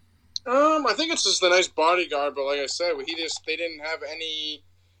 I think it's just a nice bodyguard, but like I said, they didn't have any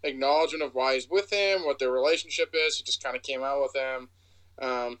acknowledgement of why he's with him, what their relationship is. He just kind of came out with him.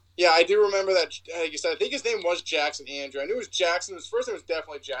 I do remember that, like you said, I think his name was Jackson Andrew. I knew it was Jackson. His first name was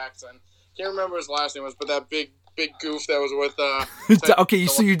definitely Jackson. Can't remember what his last name was, but that big goof that was with... Okay,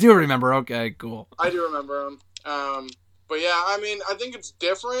 so you do remember. Okay, cool. I do remember him. But yeah, I mean, I think it's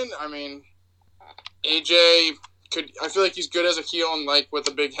different. I mean, AJ I feel like he's good as a heel, and like with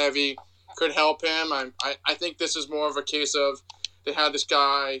a big heavy could help him. I think this is more of a case of they had this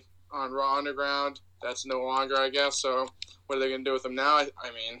guy on Raw Underground that's no longer, I guess. So what are they going to do with him now?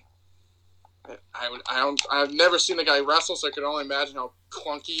 I mean, I've never seen the guy wrestle, so I could only imagine how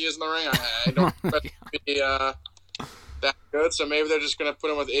clunky he is in the ring. I don't expect him to be that good. So maybe they're just going to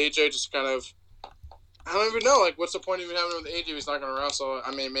put him with AJ, just kind of. I don't even know. Like, what's the point of even having him with AJ if he's not going to wrestle?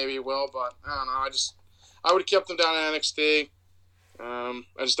 I mean, maybe he will, but I don't know. I would have kept him down in NXT. I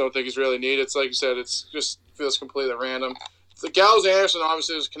just don't think he's really needed. It's like you said, it's just feels completely random. The Gallows and Anderson,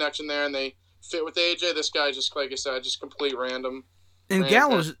 obviously, there's a connection there, and they fit with AJ. This guy, just like I said, just complete random. And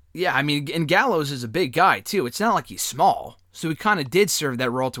Gallows, and Gallows is a big guy, too. It's not like he's small, so he kind of did serve that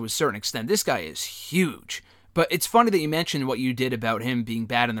role to a certain extent. This guy is huge. But it's funny that you mentioned what you did about him being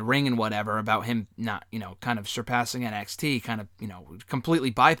bad in the ring and whatever, about him not, kind of surpassing NXT, kind of,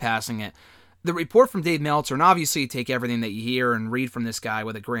 completely bypassing it. The report from Dave Meltzer, and obviously you take everything that you hear and read from this guy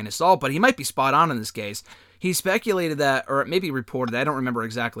with a grain of salt, but he might be spot on in this case. He speculated that, or maybe reported, I don't remember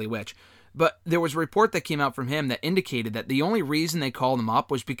exactly which, but there was a report that came out from him that indicated that the only reason they called him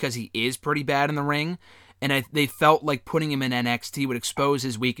up was because he is pretty bad in the ring, and they felt like putting him in NXT would expose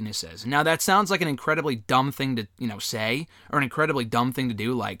his weaknesses. Now, that sounds like an incredibly dumb thing to, say, or an incredibly dumb thing to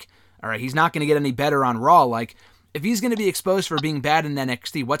do, like, all right, he's not going to get any better on Raw, like, if he's going to be exposed for being bad in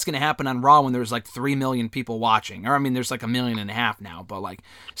NXT, what's going to happen on Raw when there's like 3 million people watching? Or, I mean, there's like 1.5 million now, but like,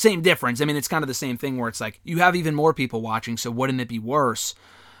 same difference. I mean, it's kind of the same thing where it's like, you have even more people watching, so wouldn't it be worse?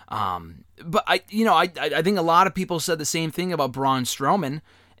 But I think a lot of people said the same thing about Braun Strowman,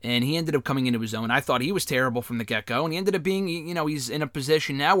 and he ended up coming into his own. I thought he was terrible from the get-go, and he ended up being, he's in a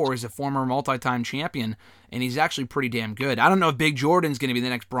position now where he's a former multi-time champion, and he's actually pretty damn good. I don't know if Big Jordan's going to be the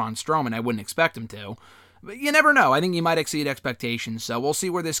next Braun Strowman. I wouldn't expect him to. But you never know. I think he might exceed expectations, so we'll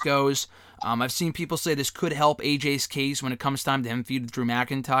see where this goes. I've seen people say this could help AJ's case when it comes time to him feud with Drew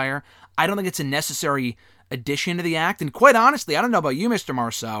McIntyre. I don't think it's a necessary addition to the act, and quite honestly, I don't know about you, Mr.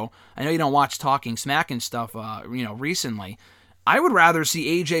 Marceau. I know you don't watch Talking Smack and stuff, recently. I would rather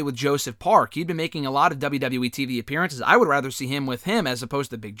see AJ with Joseph Park. He'd been making a lot of WWE TV appearances. I would rather see him with him as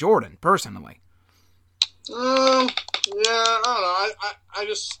opposed to Big Jordan, personally. Yeah, I don't know. I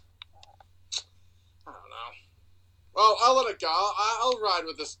just... Well, I'll let it go. I'll ride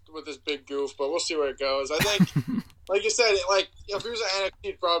with this big goof, but we'll see where it goes. I think, like you said, like if he was an NXT,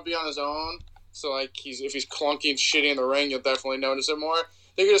 he'd probably be on his own. So like if he's clunky and shitty in the ring, you'll definitely notice it more.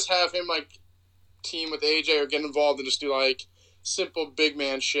 They could just have him like team with AJ or get involved and just do like simple big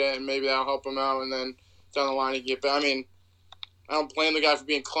man shit, and maybe that'll help him out. And then down the line he can get back. I mean, I don't blame the guy for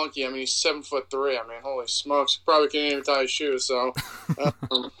being clunky. I mean, he's 7'3". I mean, holy smokes, he probably can't even tie his shoes. So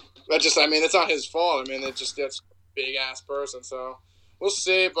it's not his fault. I mean, that's big ass person, so we'll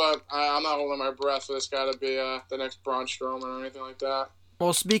see, but I'm not holding my breath for this guy to be the next Braun Strowman or anything like that.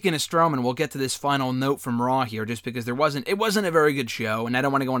 Well, speaking of Strowman, we'll get to this final note from Raw here, just because it wasn't a very good show, and I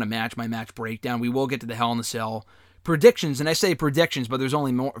don't want to go into my match breakdown. We will get to the Hell in a Cell predictions, and I say predictions, but there's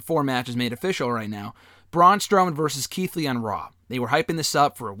only 4 matches made official right now. Braun Strowman versus Keith Lee on Raw. They were hyping this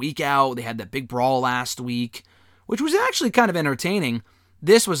up for a week out. They had that big brawl last week, which was actually kind of entertaining.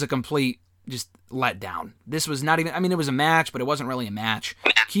 This was a complete just let down. This was not even, it was a match, but it wasn't really a match.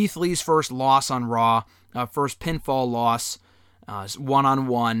 Keith Lee's first loss on Raw, first pinfall loss,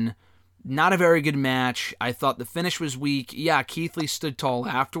 one-on-one. Not a very good match. I thought the finish was weak. Yeah, Keith Lee stood tall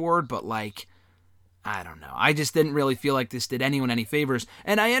afterward, but I don't know. I just didn't really feel like this did anyone any favors.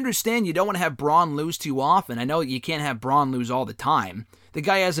 And I understand you don't want to have Braun lose too often. I know you can't have Braun lose all the time. The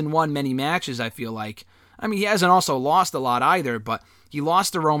guy hasn't won many matches, I feel like. He hasn't also lost a lot either, but he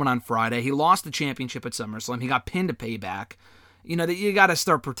lost to Roman on Friday. He lost the championship at SummerSlam. He got pinned to Payback. You got to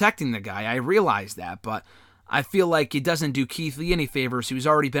start protecting the guy. I realize that, but I feel like it doesn't do Keith Lee any favors, who's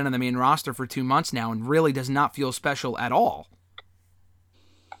already been on the main roster for 2 months now and really does not feel special at all.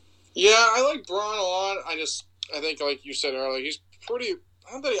 Yeah, I like Braun a lot. I think, like you said earlier, he's pretty.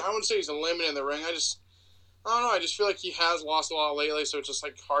 I wouldn't say he's a limit in the ring. I don't know. I just feel like he has lost a lot lately, so it's just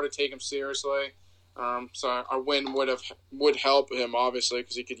like hard to take him seriously. So a win would help him obviously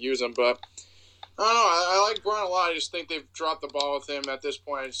because he could use him. But I don't know. I like Braun a lot. I just think they've dropped the ball with him at this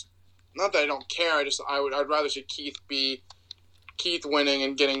point. Not that I don't care. I'd rather see Keith winning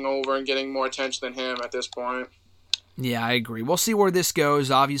and getting over and getting more attention than him at this point. Yeah, I agree. We'll see where this goes.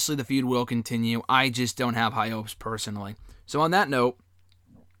 Obviously, the feud will continue. I just don't have high hopes personally. So on that note,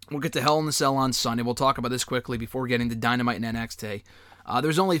 we'll get to Hell in the Cell on Sunday. We'll talk about this quickly before getting to Dynamite and NXT.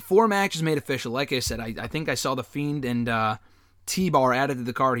 There's only 4 matches made official. Like I said, I think I saw The Fiend and T-Bar added to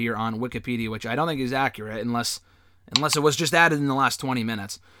the card here on Wikipedia, which I don't think is accurate unless it was just added in the last 20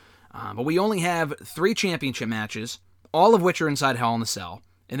 minutes. But we only have 3 championship matches, all of which are inside Hell in the Cell,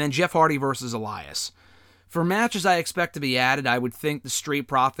 and then Jeff Hardy versus Elias. For matches I expect to be added, I would think the Street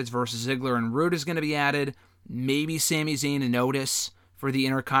Profits versus Ziggler and Roode is going to be added. Maybe Sami Zayn and Otis for the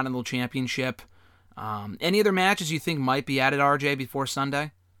Intercontinental Championship. Any other matches you think might be added, RJ, before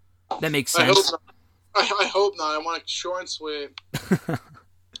Sunday? That makes sense. I hope not. I want it short and sweet.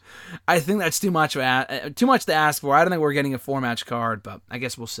 I think that's too much to ask for. I don't think we're getting a 4-match card, but I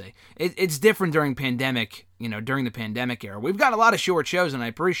guess we'll see. It's different during pandemic, during the pandemic era. We've got a lot of short shows, and I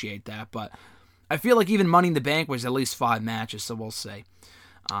appreciate that, but I feel like even Money in the Bank was at least 5 matches, so we'll see.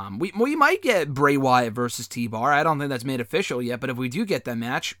 We might get Bray Wyatt versus T-Bar. I don't think that's made official yet, but if we do get that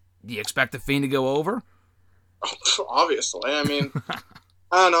match, do you expect the Fiend to go over? Obviously. I mean,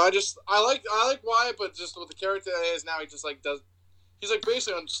 I don't know. I like Wyatt, but just with the character that he is now, he's like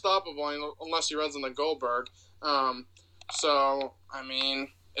basically unstoppable unless he runs into Goldberg. So I mean,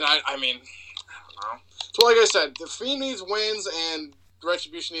 I don't know. So like I said, the Fiend needs wins and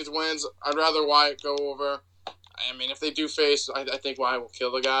Retribution needs wins. I'd rather Wyatt go over. I mean, if they do face, I think Wyatt will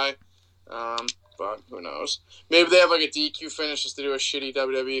kill the guy. But who knows? Maybe they have like a DQ finish just to do a shitty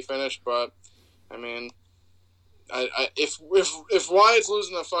WWE finish. But I mean, if Wyatt's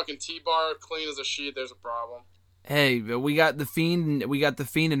losing the fucking T-Bar clean as a sheet, there's a problem. Hey, we got the Fiend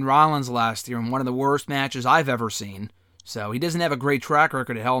and Rollins last year in one of the worst matches I've ever seen. So he doesn't have a great track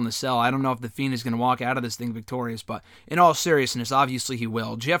record at Hell in the Cell. I don't know if the Fiend is going to walk out of this thing victorious, but in all seriousness, obviously he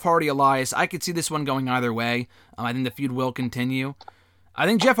will. Jeff Hardy, Elias, I could see this one going either way. I think the feud will continue. I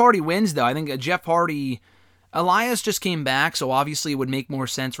think Jeff Hardy wins, though. I think Elias just came back, so obviously it would make more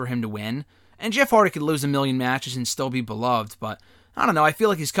sense for him to win. And Jeff Hardy could lose 1 million matches and still be beloved, but I don't know. I feel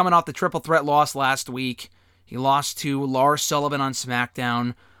like he's coming off the triple threat loss last week. He lost to Lars Sullivan on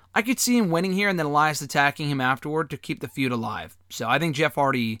SmackDown. I could see him winning here and then Elias attacking him afterward to keep the feud alive. So I think Jeff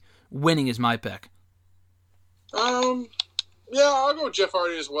Hardy winning is my pick. Yeah, I'll go with Jeff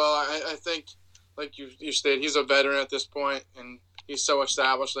Hardy as well. I think, like you stated, he's a veteran at this point, and he's so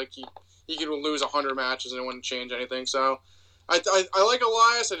established. Like he could lose 100 matches and it wouldn't change anything. So I like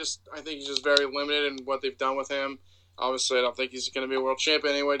Elias. I think he's just very limited in what they've done with him. Obviously, I don't think he's going to be a world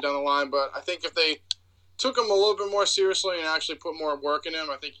champion anyway down the line. But I think if they took him a little bit more seriously and actually put more work in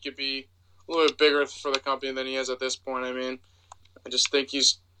him, I think he could be a little bit bigger for the company than he is at this point. I mean, I just think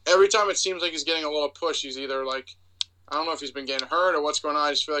every time it seems like he's getting a little push, he's either like, I don't know if he's been getting hurt or what's going on.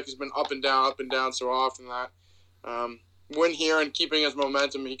 I just feel like he's been up and down so often that win here and keeping his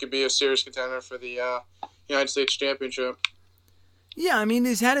momentum, he could be a serious contender for the United States Championship. Yeah, I mean,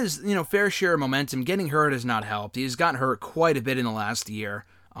 he's had his fair share of momentum. Getting hurt has not helped. He's gotten hurt quite a bit in the last year.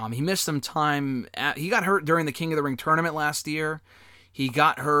 He missed some time. He got hurt during the King of the Ring tournament last year. He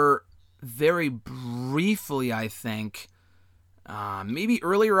got hurt very briefly, I think. Maybe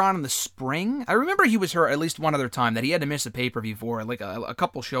earlier on in the spring. I remember he was hurt at least one other time that he had to miss a pay-per-view for, like a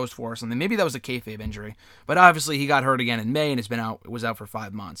couple shows for or something. Maybe that was a kayfabe injury. But obviously he got hurt again in May and was out for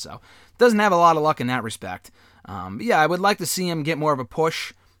 5 months. So doesn't have a lot of luck in that respect. But yeah, I would like to see him get more of a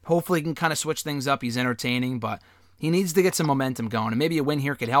push. Hopefully he can kind of switch things up. He's entertaining, but he needs to get some momentum going. And maybe a win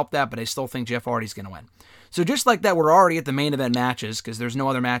here could help that, but I still think Jeff Hardy's going to win. So just like that, we're already at the main event matches because there's no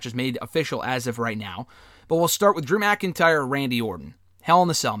other matches made official as of right now. But we'll start with Drew McIntyre, Randy Orton. Hell in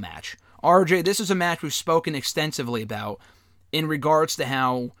the Cell match. RJ, this is a match we've spoken extensively about in regards to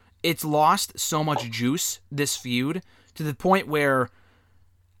how it's lost so much juice, this feud, to the point where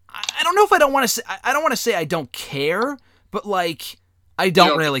I don't know if I don't want to say I don't care, but like I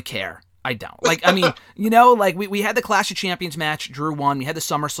don't really care. I don't. Like, I mean, like we had the Clash of Champions match, Drew won. We had the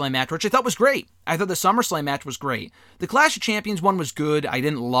SummerSlam match, which I thought was great. I thought the SummerSlam match was great. The Clash of Champions one was good. I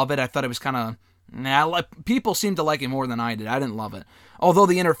didn't love it. I thought it was kind of, people seemed to like it more than I did. I didn't love it. Although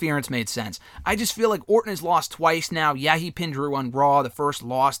the interference made sense. I just feel like Orton has lost twice now. Yeah, he pinned Drew on Raw, the first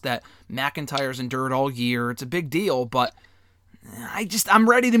loss that McIntyre's endured all year. It's a big deal, but I'm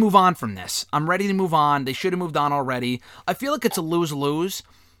ready to move on from this. I'm ready to move on. They should have moved on already. I feel like it's a lose-lose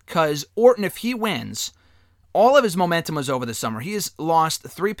because Orton, if he wins, all of his momentum was over the summer. He has lost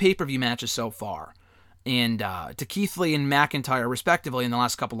 3 pay-per-view matches so far, and to Keith Lee and McIntyre, respectively, in the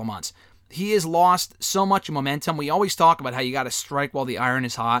last couple of months. He has lost so much momentum. We always talk about how you got to strike while the iron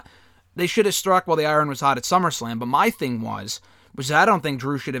is hot. They should have struck while the iron was hot at SummerSlam, but my thing was I don't think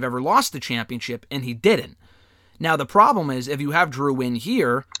Drew should have ever lost the championship, and he didn't. Now, the problem is, if you have Drew win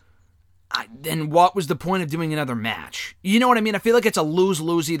here, then what was the point of doing another match? You know what I mean? I feel like it's a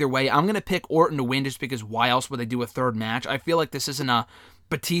lose-lose either way. I'm going to pick Orton to win just because why else would they do a third match? I feel like this isn't a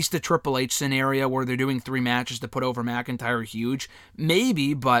Batista Triple H scenario where they're doing 3 matches to put over McIntyre huge.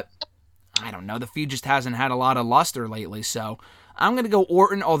 Maybe, but I don't know. The feud just hasn't had a lot of luster lately, so I'm going to go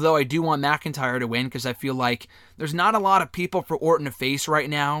Orton, although I do want McIntyre to win because I feel like there's not a lot of people for Orton to face right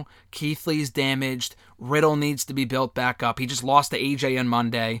now. Keith Lee's damaged. Riddle needs to be built back up. He just lost to AJ on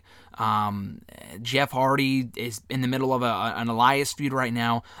Monday. Jeff Hardy is in the middle of an Elias feud right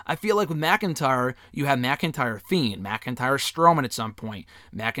now. I feel like with McIntyre, you have McIntyre Fiend, McIntyre Strowman at some point,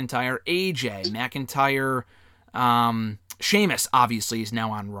 McIntyre AJ, McIntyre Sheamus obviously is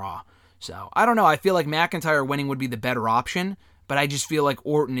now on Raw. So, I don't know. I feel like McIntyre winning would be the better option, but I just feel like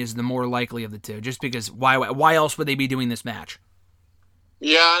Orton is the more likely of the two, just because why else would they be doing this match?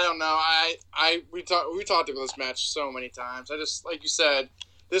 Yeah, I don't know. We talked about this match so many times. I just, like you said,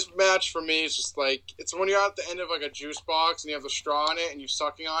 this match for me is just like, it's when you're at the end of like a juice box and you have the straw in it and you're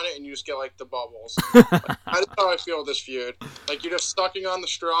sucking on it and you just get like the bubbles. That's how I feel with this feud. Like you're just sucking on the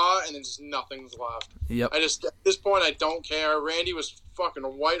straw and then just nothing's left. Yep. At this point, I don't care. Randy was fucking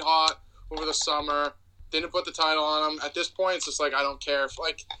white hot over the summer. Didn't put the title on him. At this point, it's just like I don't care.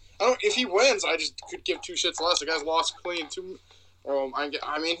 If he wins, I just could give 2 shits less. The guy's lost clean.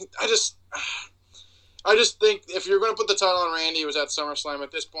 I just think if you're going to put the title on Randy, it was at SummerSlam.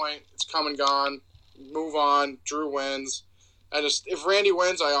 At this point, it's come and gone. Move on. Drew wins. If Randy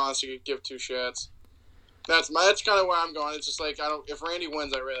wins, I honestly could give 2 shits. That's kind of where I'm going. It's just like if Randy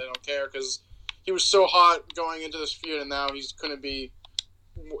wins, I really don't care because he was so hot going into this feud, and now he couldn't be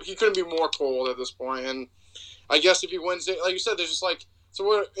more cold at this point. And I guess if he wins, like you said, there's just like, so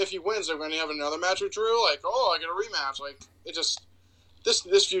what if he wins? They're going to have another match with Drew. Like, I get a rematch. Like it just.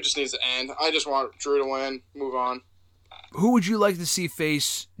 This feud just needs to end. I just want Drew to win. Move on. Who would you like to see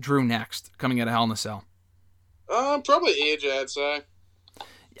face Drew next, coming out of Hell in a Cell? Probably AJ, I'd say.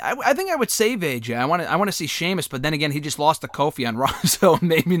 I think I would save AJ. I want to see Sheamus, but then again, he just lost to Kofi on Raw, so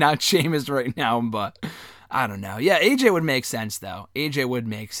maybe not Sheamus right now, but I don't know. Yeah, AJ would make sense, though. AJ would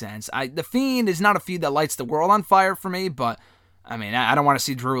make sense. The Fiend is not a feud that lights the world on fire for me, but I mean, I don't want to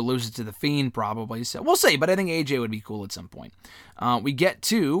see Drew lose it to The Fiend, probably. So we'll see, but I think AJ would be cool at some point. We get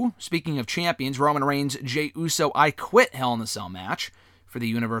to, speaking of champions, Roman Reigns, Jey Uso, I Quit Hell in a Cell match for the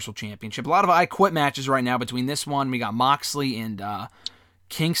Universal Championship. A lot of I Quit matches right now between this one. We got Moxley and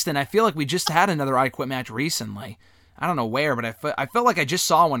Kingston. I feel like we just had another I Quit match recently. I don't know where, but I felt like I just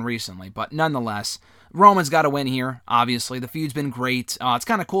saw one recently. But nonetheless, Roman's got to win here, obviously. The feud's been great. It's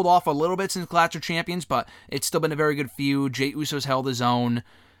kind of cooled off a little bit since Clash of Champions, but it's still been a very good feud. Jey Uso's held his own.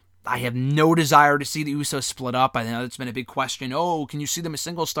 I have no desire to see the Usos split up. I know it's been a big question. Can you see them as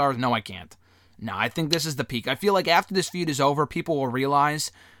single stars? No, I can't. No, I think this is the peak. I feel like after this feud is over, people will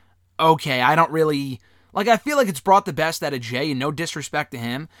realize, okay, I don't really... Like, I feel like it's brought the best out of Jey, and no disrespect to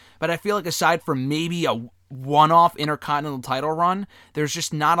him, but I feel like aside from maybe a one-off Intercontinental title run, there's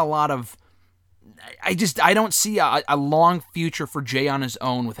just not a lot of... I don't see a long future for Jey on his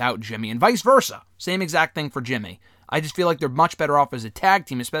own without Jimmy, and vice versa. Same exact thing for Jimmy. I just feel like they're much better off as a tag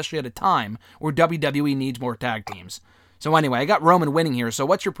team, especially at a time where WWE needs more tag teams. So anyway, I got Roman winning here. So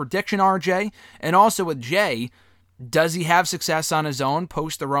what's your prediction, RJ? And also with Jey, does he have success on his own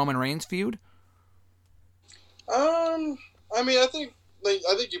post the Roman Reigns feud? I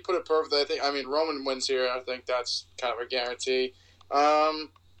think you put it perfectly. Roman wins here. I think that's kind of a guarantee.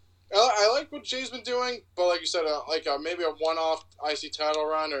 I like what Jey's been doing, but like you said, maybe a one-off IC title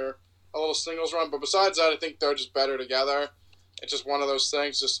run or a little singles run. But besides that, I think they're just better together. It's just one of those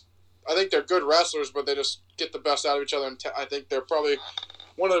things. I think they're good wrestlers, but they just get the best out of each other. And I think they're probably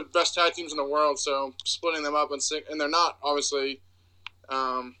one of the best tag teams in the world. So splitting them up and they're not obviously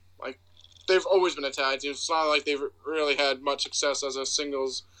they've always been a tag team. It's not like they've really had much success as a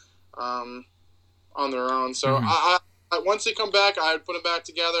singles on their own. So once they come back, I would put them back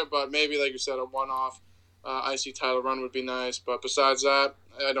together. But maybe, like you said, a one-off IC title run would be nice. But besides that,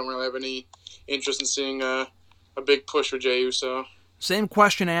 I don't really have any interest in seeing a big push for Jey Uso. Same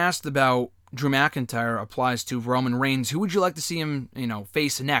question asked about Drew McIntyre applies to Roman Reigns. Who would you like to see him,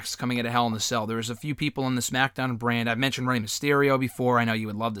 face next coming out of Hell in a Cell? There's a few people in the SmackDown brand. I've mentioned Rey Mysterio before. I know you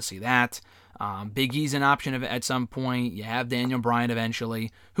would love to see that. Big E's an option at some point. You have Daniel Bryan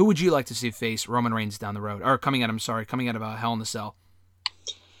eventually. Who would you like to see face Roman Reigns down the road? Or coming out of Hell in a Cell?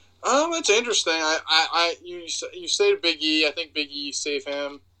 It's interesting. You stated Big E. I think Big E save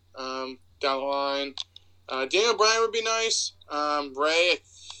him down the line. Daniel Bryan would be nice. Ray, I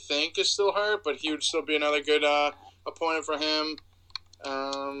think, is still hurt, but he would still be another good opponent for him.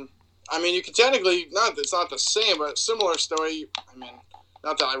 You could technically it's not the same, but similar story.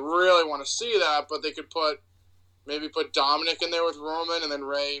 Not that I really want to see that, but they could put Dominic in there with Roman, and then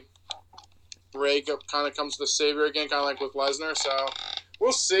Ray kind of comes to the savior again, kind of like with Lesnar. So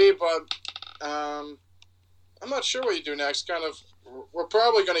we'll see, but I'm not sure what you do next. We're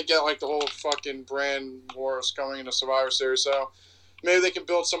probably going to get like the whole fucking brand wars coming into Survivor Series, so maybe they can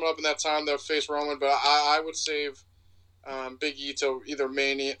build someone up in that time that face Roman, but I would save Big E till either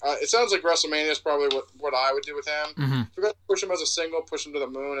Mania. It sounds like WrestleMania is probably what I would do with him. Mm-hmm. If we're going to push him as a single, push him to the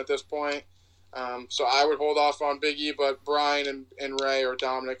moon at this point. So I would hold off on Big E, but Bryan and Ray or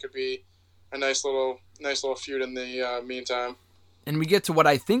Dominic could be a nice little feud in the meantime. And we get to what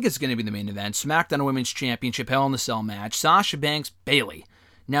I think is going to be the main event, SmackDown Women's Championship Hell in a Cell match, Sasha Banks, Bayley.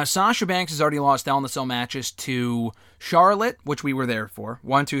 Now, Sasha Banks has already lost Hell in a Cell matches to Charlotte, which we were there for.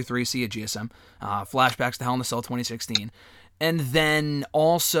 1, 2, 3, see you at GSM. Flashbacks to Hell in a Cell 2016. And then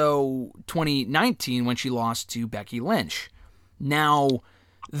also 2019 when she lost to Becky Lynch. Now,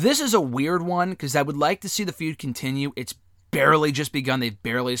 this is a weird one because I would like to see the feud continue. It's barely just begun. They've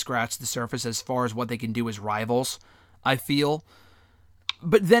barely scratched the surface as far as what they can do as rivals, I feel.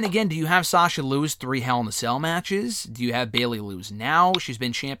 But then again, do you have Sasha lose 3 Hell in a Cell matches? Do you have Bayley lose now? She's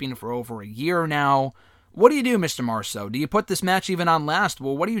been champion for over a year now. What do you do, Mr. Marceau? Do you put this match even on last?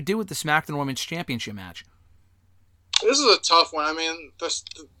 Well, what do you do with the SmackDown Women's Championship match? This is a tough one.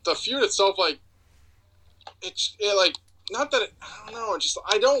 The feud itself, not that I don't know.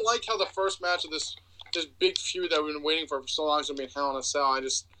 I don't like how the first match of this big feud that we've been waiting for so long is going to be in Hell in a Cell. I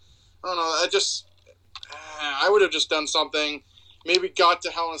don't know. I would have just done something. Maybe got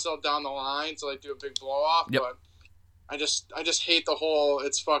to Hell in a Cell down the line to do a big blow off, yep. But I just hate the whole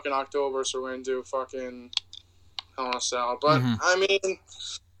it's fucking October, so we're gonna do fucking Hell in a Cell. But I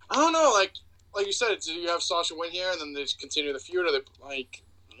don't know, like you said, do you have Sasha win here and then they just continue the feud, or they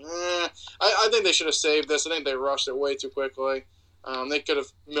I think they should have saved this. I think they rushed it way too quickly. They could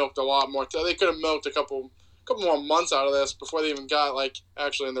have milked a lot more. They could have milked a couple more months out of this before they even got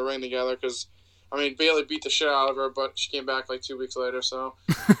actually in the ring together, because Bayley beat the shit out of her, but she came back 2 weeks later. So,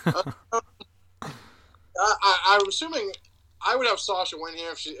 I'm assuming I would have Sasha win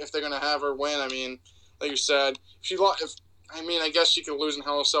here if they're gonna have her win. Like you said, I guess she could lose in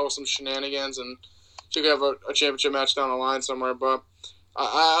Hell in a Cell with some shenanigans, and she could have a championship match down the line somewhere. But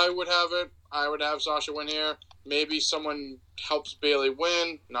I would have it. I would have Sasha win here. Maybe someone helps Bayley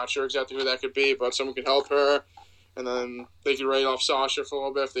win. Not sure exactly who that could be, but someone could help her. And then they could write off Sasha for a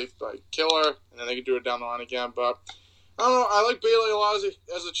little bit if they kill her, and then they could do it down the line again. But I don't know. I like Bayley a lot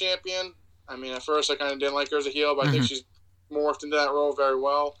as a champion. At first I kind of didn't like her as a heel, but I think she's morphed into that role very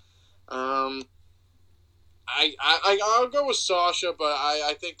well. I'll go with Sasha, but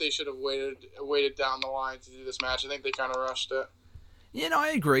I think they should have waited down the line to do this match. I think they kind of rushed it. I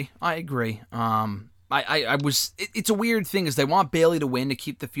agree. It's a weird thing is they want Bayley to win to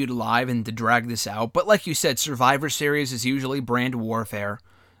keep the feud alive and to drag this out. But like you said, Survivor Series is usually brand warfare.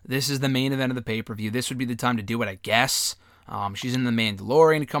 This is the main event of the pay-per-view. This would be the time to do it, I guess. She's in The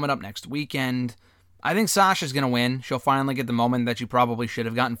Mandalorian coming up next weekend. I think Sasha's going to win. She'll finally get the moment that she probably should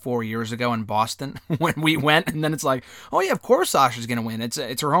have gotten 4 years ago in Boston when we went. And then it's like, oh yeah, of course Sasha's going to win. It's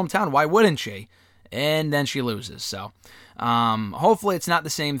her hometown. Why wouldn't she? And then she loses. So hopefully it's not the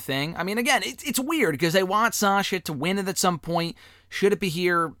same thing. Again, it's weird because I want Sasha to win it at some point. Should it be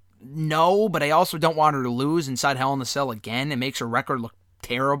here? No, but I also don't want her to lose inside Hell in a Cell again. It makes her record look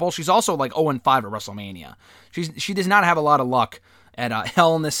terrible. She's also 0-5 at WrestleMania. She does not have a lot of luck at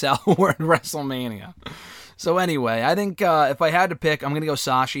Hell in a Cell or at WrestleMania. So anyway, I think if I had to pick, I'm going to go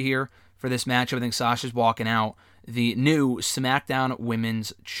Sasha here for this match. I think Sasha's walking out the new SmackDown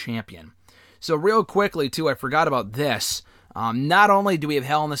Women's Champion. So real quickly, too, I forgot about this. Not only do we have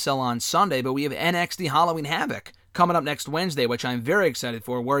Hell in a Cell on Sunday, but we have NXT Halloween Havoc coming up next Wednesday, which I'm very excited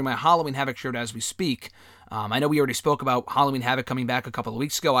for, wearing my Halloween Havoc shirt as we speak. I know we already spoke about Halloween Havoc coming back a couple of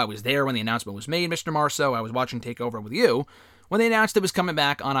weeks ago. I was there when the announcement was made, Mr. Marceau. I was watching TakeOver with you when they announced it was coming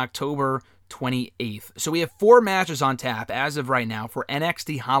back on October 28th. So we have 4 matches on tap as of right now for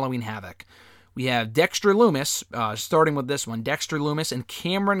NXT Halloween Havoc. we have Dexter Lumis, starting with this one, Dexter Lumis and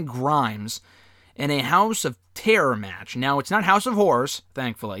Cameron Grimes in a House of Terror match. Now, it's not House of Horrors,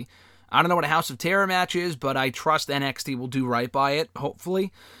 thankfully. I don't know what a House of Terror match is, but I trust NXT will do right by it,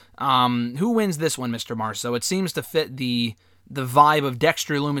 hopefully. Who wins this one, Mr. Marceau? It seems to fit the vibe of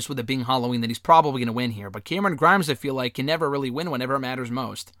Dexter Lumis with it being Halloween that he's probably going to win here. But Cameron Grimes, I feel like, can never really win whenever it matters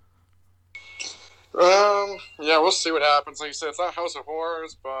most. Yeah, we'll see what happens. Like you said, it's not House of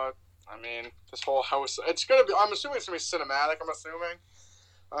Horrors, but, I mean, this whole house, it's going to be, I'm assuming it's going to be cinematic,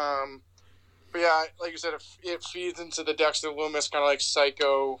 But yeah, like you said, it feeds into the Dexter Lumis kind of like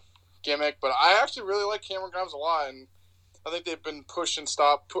psycho gimmick. But I actually really like Cameron Grimes a lot, and I think they've been pushed and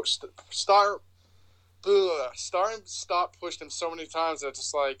pushed him so many times that it's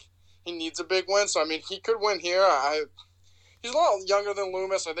just like he needs a big win. So I mean, he could win here. He's a lot younger than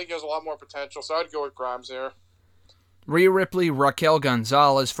Lumis. I think he has a lot more potential. So I'd go with Grimes here. Rhea Ripley, Raquel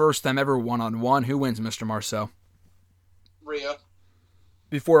Gonzalez, first time ever 1-on-1. Who wins, Mr. Marceau? Rhea.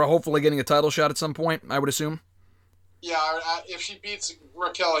 Before hopefully getting a title shot at some point, I would assume? Yeah, if she beats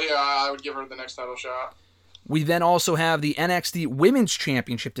Raquel here, I would give her the next title shot. We then also have the NXT Women's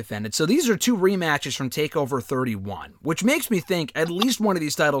Championship defended. So these are 2 rematches from TakeOver 31, which makes me think at least one of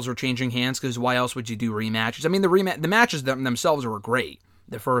these titles are changing hands, because why else would you do rematches? I mean, the matches themselves were great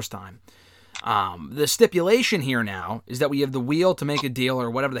the first time. The stipulation here now is that we have the Wheel to Make a Deal, or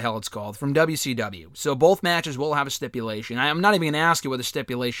whatever the hell it's called, from WCW. So both matches will have a stipulation. I'm not even going to ask you what the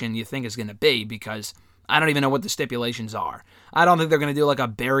stipulation you think is going to be, because I don't even know what the stipulations are. I don't think they're going to do like a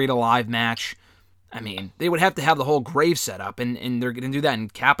Buried Alive match. I mean, they would have to have the whole grave set up, and they're going to do that in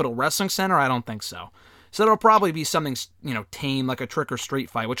Capitol Wrestling Center? I don't think so. So it'll probably be something, tame, like a trick or street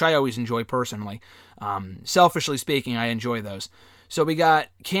fight, which I always enjoy personally. Selfishly speaking, I enjoy those. So we got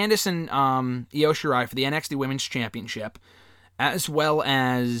Candice and Io Shirai for the NXT Women's Championship, as well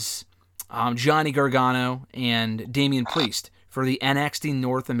as Johnny Gargano and Damian Priest for the NXT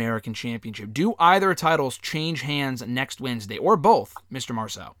North American Championship. Do either titles change hands next Wednesday, or both, Mr.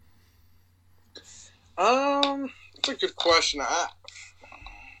 Marceau? That's a good question. I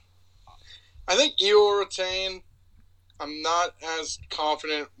think Io will retain. I'm not as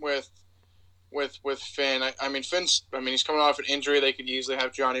confident with Finn. I mean, he's coming off an injury. They could easily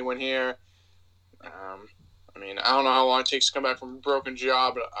have Johnny win here. I mean, I don't know how long it takes to come back from a broken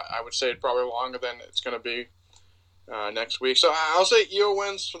jaw, but I would say probably longer than it's going to be next week. So I'll say Io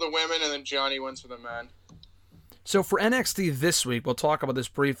wins for the women, and then Johnny wins for the men. So for NXT this week, we'll talk about this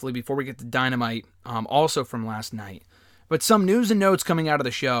briefly before we get to Dynamite, also from last night. But some news and notes coming out of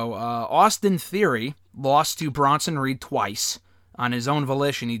the show. Austin Theory lost to Bronson Reed twice on his own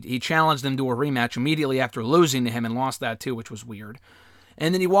volition. He challenged him to a rematch immediately after losing to him and lost that too, which was weird.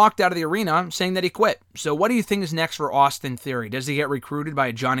 And then he walked out of the arena saying that he quit. So what do you think is next for Austin Theory? Does he get recruited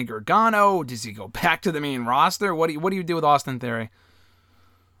by Johnny Gargano? Does he go back to the main roster? What do you do with Austin Theory?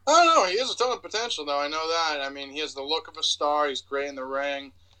 I don't know. He has a ton of potential, though. I know that. I mean, he has the look of a star. He's great in the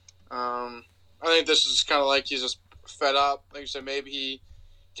ring. I think this is kind of like he's just fed up. Like you said, maybe he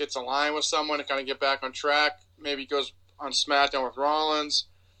gets aligned with someone to kind of get back on track. Maybe he goes on SmackDown with Rollins.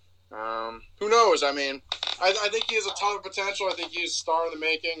 Who knows? I mean, I think he has a ton of potential. I think he's a star in the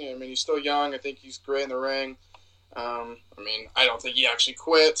making. I mean, he's still young. I think he's great in the ring. I mean, I don't think he actually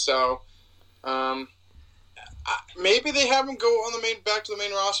quit. So, maybe they have him go on back to the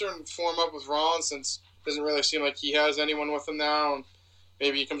main roster and form up with Rollins, since it doesn't really seem like he has anyone with him now. And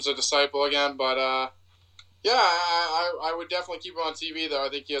maybe he becomes a disciple again. But yeah, I would definitely keep him on TV, though. I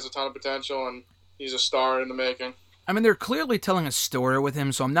think he has a ton of potential, and he's a star in the making. I mean, they're clearly telling a story with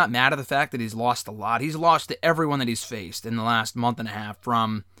him, so I'm not mad at the fact that he's lost a lot. He's lost to everyone that he's faced in the last month and a half,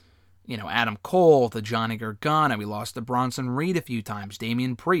 from, Adam Cole to Johnny Gargano. We lost to Bronson Reed a few times,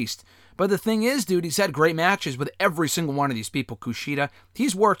 Damian Priest. But the thing is, dude, he's had great matches with every single one of these people. Kushida,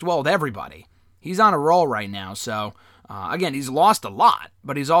 he's worked well with everybody. He's on a roll right now, so... again, he's lost a lot,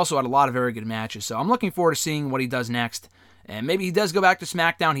 but he's also had a lot of very good matches. So I'm looking forward to seeing what he does next. And maybe he does go back to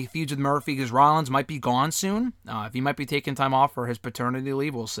SmackDown. He feuds with Murphy because Rollins might be gone soon. If he might be taking time off for his paternity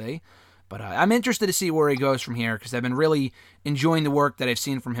leave, we'll see. But I'm interested to see where he goes from here, because I've been really enjoying the work that I've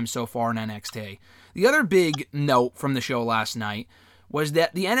seen from him so far in NXT. The other big note from the show last night was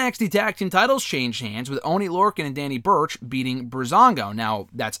that the NXT Tag Team titles changed hands, with Oney Lorcan and Danny Burch beating Breezango. Now,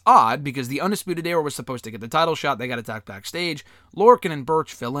 that's odd, because the Undisputed Era was supposed to get the title shot. They got attacked backstage. Lorcan and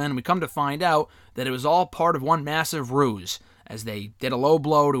Burch fill in. We come to find out that it was all part of one massive ruse, as they did a low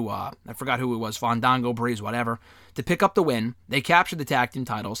blow to, I forgot who it was, Fandango, Breeze, whatever, to pick up the win. They captured the Tag Team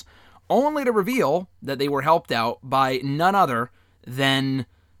titles, only to reveal that they were helped out by none other than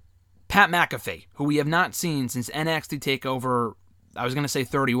Pat McAfee, who we have not seen since NXT TakeOver I was going to say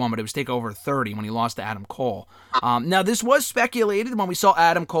 31, but it was TakeOver 30 when he lost to Adam Cole. Now, this was speculated when we saw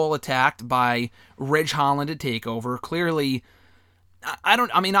Adam Cole attacked by Ridge Holland at TakeOver. Clearly,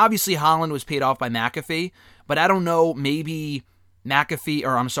 obviously Holland was paid off by McAfee, but I don't know, maybe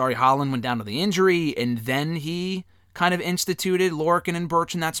Holland went down to the injury, and then he kind of instituted Lorcan and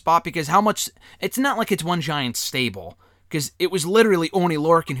Burch in that spot, because it's not like it's one giant stable, because it was literally only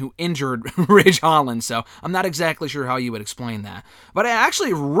Lorcan who injured Ridge Holland, so I'm not exactly sure how you would explain that. But I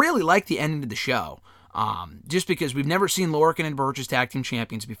actually really like the ending of the show, just because we've never seen Lorcan and Burch as tag team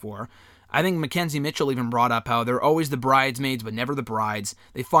champions before. I think Mackenzie Mitchell even brought up how they're always the bridesmaids, but never the brides.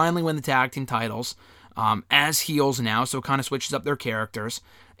 They finally win the tag team titles as heels now, so it kind of switches up their characters.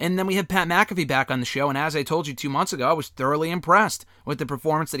 And then we had Pat McAfee back on the show, and as I told you 2 months ago, I was thoroughly impressed with the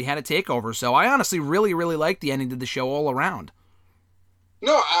performance that he had at TakeOver. So I honestly really, really liked the ending to the show all around.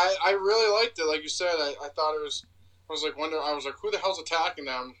 No, I really liked it. Like you said, I thought it was. I was like, who the hell's attacking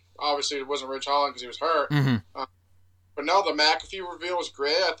them? Obviously, it wasn't Ridge Holland because he was hurt. Mm-hmm. But no, the McAfee reveal was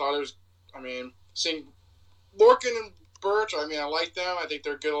great. I thought it was. Seeing Lorcan and Burch, I like them. I think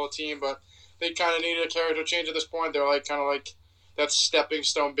they're a good little team, but they kind of needed a character change at this point. They're kind of that stepping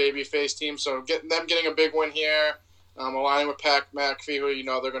stone babyface team. So getting a big win here, aligning with Pat McAfee, who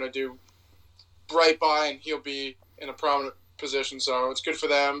they're going to do right by, and he'll be in a prominent position. So it's good for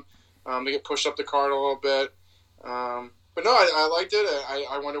them. They get pushed up the card a little bit. But no, I liked it.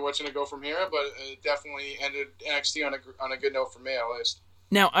 I wonder what's going to go from here, but it definitely ended NXT on a good note for me, at least.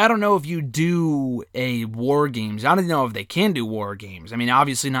 Now, I don't know if you do a War Games. I don't know if they can do War Games.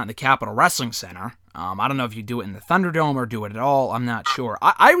 Obviously not in the Capitol Wrestling Center. I don't know if you do it in the Thunderdome or do it at all. I'm not sure.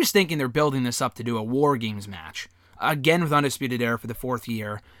 I was thinking they're building this up to do a War Games match. Again with Undisputed Era for the 4th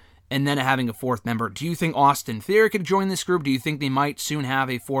year, and then having a 4th member. Do you think Austin Theory could join this group? Do you think they might soon have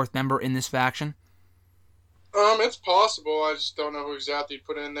a 4th member in this faction? It's possible. I just don't know who exactly you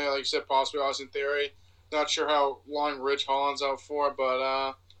put in there. Like you said, possibly Austin Theory. Not sure how long Ridge Holland's out for,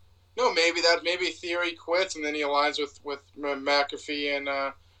 but no, maybe Theory quits and then he aligns with McAfee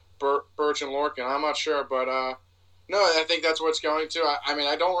and Burch and Lorcan. I'm not sure, but no, I think that's what it's going to.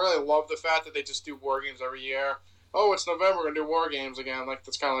 I don't really love the fact that they just do War Games every year. Oh, it's November, we're gonna do War Games again.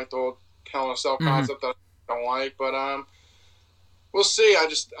 That's kind of like the old Hell in a Cell concept that I don't like, but we'll see.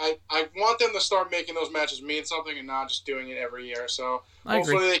 I want them to start making those matches mean something and not just doing it every year. So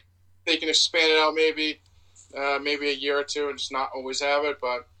hopefully they can expand it out maybe a year or two and just not always have it,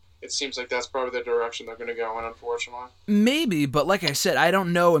 but it seems like that's probably the direction they're going to go in, unfortunately. Maybe, but like I said, I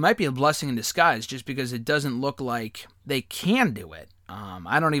don't know. It might be a blessing in disguise just because it doesn't look like they can do it.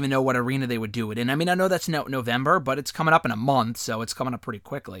 I don't even know what arena they would do it in. I know that's November, but it's coming up in a month, so it's coming up pretty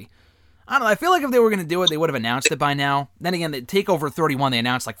quickly. I don't know. I feel like if they were going to do it, they would have announced it by now. Then again, the TakeOver 31, they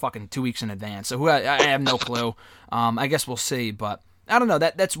announced fucking 2 weeks in advance, so I have no clue. I guess we'll see, but I don't know.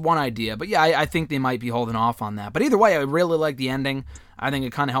 That's one idea. But yeah, I think they might be holding off on that. But either way, I really like the ending. I think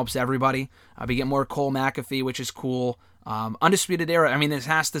it kind of helps everybody. We get more Cole McAfee, which is cool. Undisputed Era, this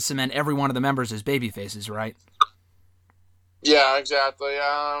has to cement every one of the members as babyfaces, right? Yeah, exactly.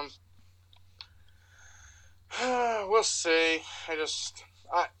 We'll see.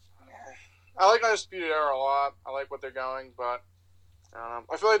 I like Undisputed Era a lot. I like what they're going, but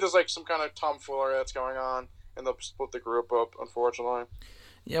I feel like there's some kind of tomfoolery that's going on, and they'll split the group up, unfortunately.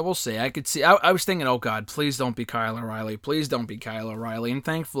 Yeah, we'll see. I could see. I was thinking, oh God, please don't be Kyle O'Reilly. Please don't be Kyle O'Reilly. And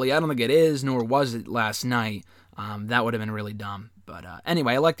thankfully, I don't think it is, nor was it last night. That would have been really dumb. But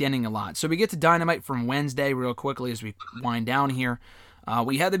anyway, I like the ending a lot. So we get to Dynamite from Wednesday real quickly as we wind down here.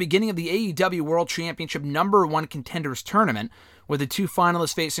 We had the beginning of the AEW World Championship #1 Contenders Tournament, with the 2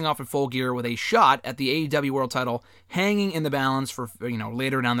 finalists facing off in Full Gear with a shot at the AEW World title hanging in the balance for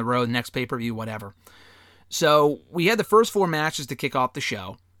later down the road, next pay-per-view, whatever. So we had the first 4 matches to kick off the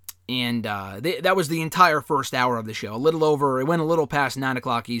show, and that was the entire first hour of the show. It went a little past 9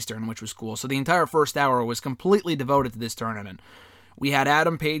 o'clock Eastern, which was cool. So the entire first hour was completely devoted to this tournament. We had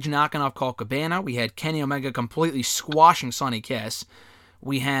Adam Page knocking off Colt Cabana. We had Kenny Omega completely squashing Sonny Kiss.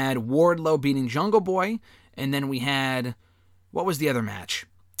 We had Wardlow beating Jungle Boy, and then we had, what was the other match?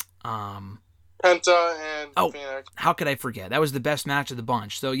 Penta and Phoenix. How could I forget? That was the best match of the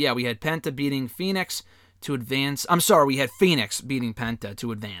bunch. So yeah, we had Penta beating Phoenix to advance. We had Phoenix beating Penta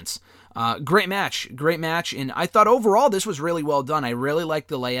to advance. Great match, and I thought overall this was really well done. I really like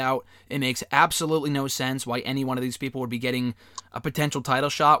the layout. It makes absolutely no sense why any one of these people would be getting a potential title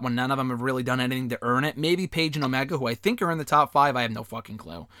shot when none of them have really done anything to earn it. Maybe Page and Omega, who I think are in the top 5, I have no fucking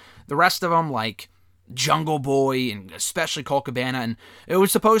clue. The rest of them, like Jungle Boy and especially Colt Cabana, and it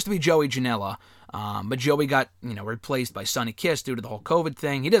was supposed to be Joey Janela, but Joey got replaced by Sonny Kiss due to the whole COVID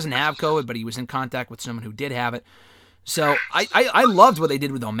thing. He doesn't have COVID, but he was in contact with someone who did have it. So I loved what they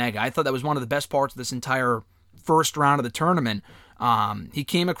did with Omega. I thought that was one of the best parts of this entire first round of the tournament. He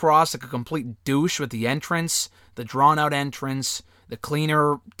came across like a complete douche with the entrance, the drawn-out entrance, the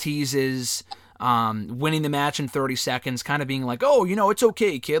cleaner teases, winning the match in 30 seconds, kind of being like, oh, it's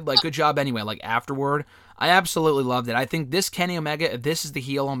okay, kid. Like, good job anyway. Like, afterward, I absolutely loved it. I think this Kenny Omega, if this is the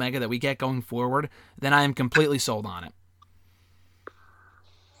heel Omega that we get going forward, then I am completely sold on it.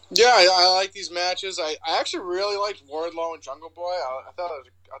 Yeah, I like these matches. I actually really liked Wardlow and Jungle Boy.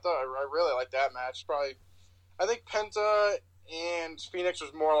 I really liked that match. I think Penta and Phoenix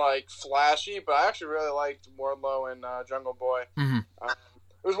was more like flashy, but I actually really liked Wardlow and Jungle Boy. Mm-hmm.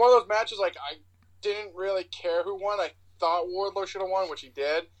 It was one of those matches like I didn't really care who won. I thought Wardlow should have won, which he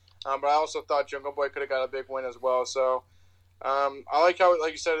did, but I also thought Jungle Boy could have got a big win as well. So I like how,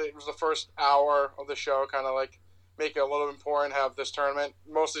 like you said, it was the first hour of the show, kind of like make it a little important, have this tournament.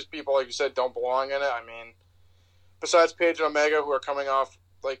 Most of these people, like you said, don't belong in it. I mean, besides Page and Omega, who are coming off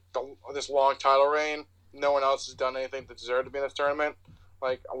like this long title reign, no one else has done anything that deserved to be in this tournament.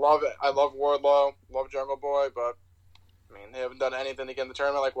 Like, I love it. I love Wardlow, love Jungle Boy, but I mean, they haven't done anything to get in the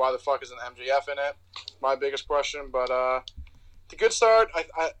tournament. Like, why the fuck isn't MJF in it? My biggest question. But it's a good start.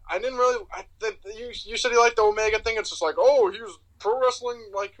 I didn't really. You said you liked the Omega thing. It's just like, oh, he was pro wrestling.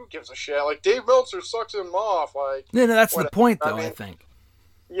 Like, who gives a shit? Like, Dave Meltzer sucks him off. Like, no, that's the point, though. I think.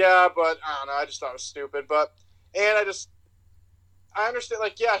 Yeah, but I don't know. I just thought it was stupid. I understand.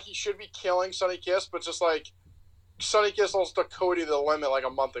 Like, yeah, he should be killing Sonny Kiss, but just like Sonny Kiss also took Cody to the limit like a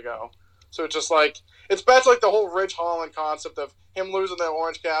month ago. So it's just like, it's back to like the whole Ridge Holland concept of him losing to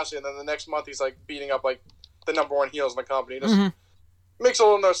Orange Cassidy, and then the next month he's like beating up like the number one heels in the company. It just makes a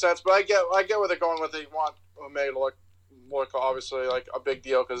little no sense, but I get where they're going with it. You want Omega to look obviously like a big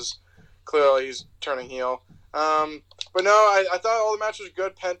deal because clearly he's turning heel. But no, I thought all the matches were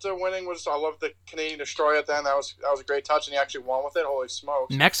good. Penta winning I love the Canadian Destroyer at the end. That was a great touch, and he actually won with it. Holy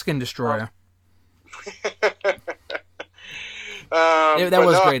smokes. Mexican Destroyer. That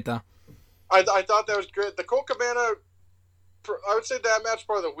was great, though. I thought that was great. The Colt Cabana, I would say that match was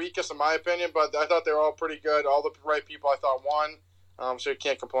probably the weakest in my opinion, but I thought they were all pretty good. All the right people I thought won, so you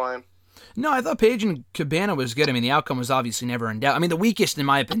can't complain. No, I thought Page and Cabana was good. I mean, the outcome was obviously never in doubt. I mean, the weakest, in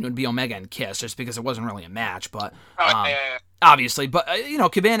my opinion, would be Omega and Kiss, just because it wasn't really a match, but obviously. But,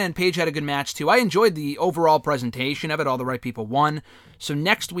 Cabana and Page had a good match, too. I enjoyed the overall presentation of it. All the right people won. So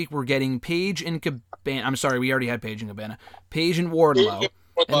next week, we're getting Page and Cabana. I'm sorry, we already had Page and Cabana. Page and Wardlow.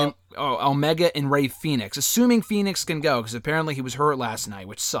 And then Omega and Rey Fenix, assuming Phoenix can go, because apparently he was hurt last night,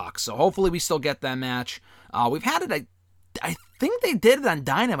 which sucks. So hopefully we still get that match. We've had it, I think they did it on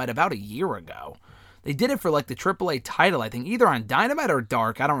Dynamite about a year ago. They did it for like the AAA title, I think, either on Dynamite or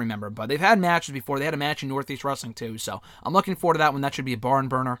Dark, I don't remember, but they've had matches before. They had a match in Northeast Wrestling too, so I'm looking forward to that one. That should be a barn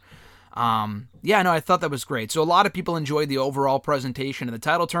burner. I thought that was great. So a lot of people enjoyed the overall presentation of the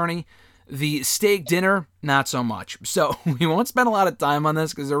title tourney. The steak dinner, not so much. So we won't spend a lot of time on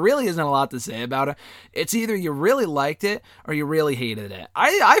this because there really isn't a lot to say about it. It's either you really liked it or you really hated it.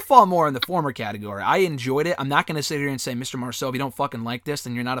 I fall more in the former category. I enjoyed it. I'm not going to sit here and say, Mr. Marceau, if you don't fucking like this,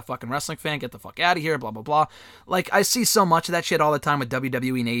 then you're not a fucking wrestling fan. Get the fuck out of here, blah, blah, blah. Like, I see so much of that shit all the time with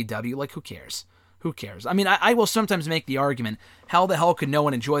WWE and AEW. Like, who cares? Who cares? I mean, I will sometimes make the argument, how the hell could no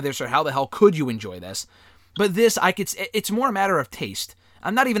one enjoy this, or how the hell could you enjoy this? But this, it's more a matter of taste.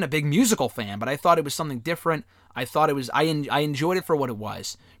 I'm not even a big musical fan, but I thought it was something different. I enjoyed it for what it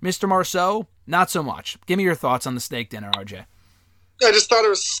was. Mr. Marceau, not so much. Give me your thoughts on the steak dinner, RJ. I just thought it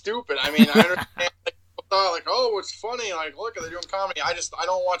was stupid. I mean, I understand. People thought like, oh, it's funny. Like, look, they're doing comedy. I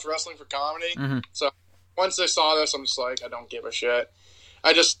don't watch wrestling for comedy. Mm-hmm. So once I saw this, I'm just like, I don't give a shit.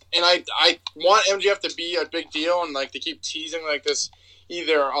 I want MJF to be a big deal and like to keep teasing like this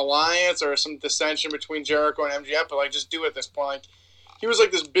either alliance or some dissension between Jericho and MJF, but like just do it at this point. Like, he was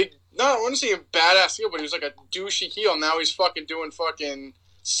like this big, I wouldn't say a badass heel, but he was like a douchey heel. Now he's fucking doing fucking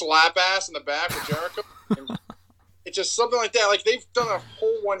slap ass in the back with Jericho. It's just something like that. Like, they've done a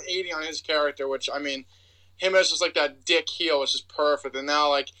whole 180 on his character, which, I mean, him as just like that dick heel is just perfect. And now,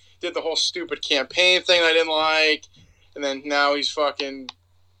 like, did the whole stupid campaign thing I didn't like. And then now he's fucking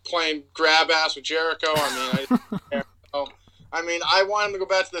playing grab ass with Jericho. I mean, I want him to go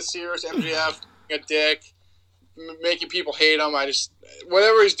back to the serious MJF, a dick, making people hate him.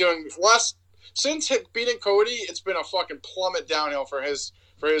 Whatever he's doing, since beating Cody, it's been a fucking plummet downhill for his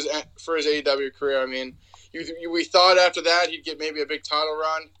AEW career. I mean, we thought after that he'd get maybe a big title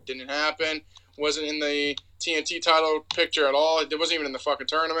run. Didn't happen. Wasn't in the TNT title picture at all. It wasn't even in the fucking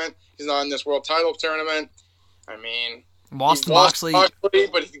tournament. He's not in this world title tournament. I mean, lost to Moxley,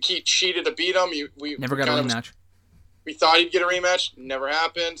 but he cheated to beat him. Never got a rematch. We thought he'd get a rematch. Never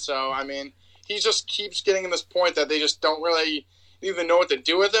happened. So, I mean, he just keeps getting in this point that they just don't really even know what to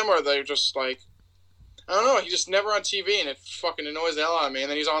do with him, or they're just like, I don't know. He's just never on TV, and it fucking annoys the hell out of me. And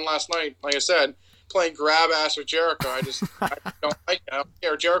then he's on last night, like I said, playing grab ass with Jericho. I don't like it. I don't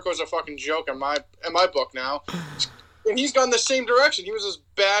care. Jericho's a fucking joke in my book now. And he's gone the same direction. He was this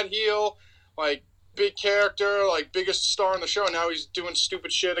bad heel, like big character, like biggest star in the show. Now he's doing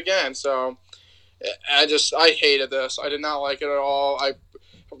stupid shit again. So I hated this. I did not like it at all.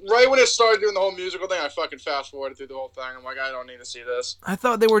 Right when it started doing the whole musical thing, I fucking fast forwarded through the whole thing. I'm like, I don't need to see this. I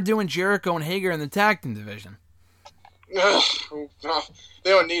thought they were doing Jericho and Hager in the tag team division. They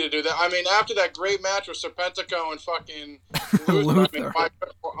don't need to do that. I mean, after that great match with Serpentico and fucking Luther.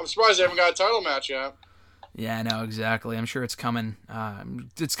 I'm surprised they haven't got a title match yet. Yeah, no, exactly. I'm sure it's coming.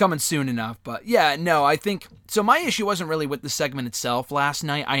 It's coming soon enough. But yeah, no, I think so. My issue wasn't really with the segment itself last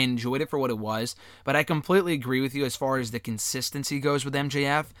night. I enjoyed it for what it was, but I completely agree with you as far as the consistency goes with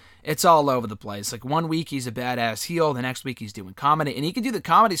MJF. It's all over the place. Like 1 week he's a badass heel, the next week he's doing comedy, and he can do the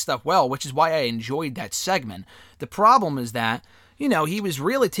comedy stuff well, which is why I enjoyed that segment. The problem is that, you know, he was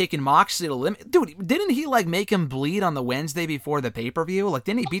really taking Moxley to the limit. Dude, didn't he, like, make him bleed on the Wednesday before the pay-per-view? Like,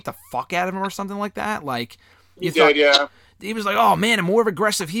 didn't he beat the fuck out of him or something like that? Like, he did, yeah. He was like, oh, man, a more of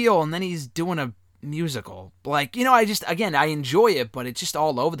aggressive heel, and then he's doing a musical. Like, you know, I enjoy it, but it's just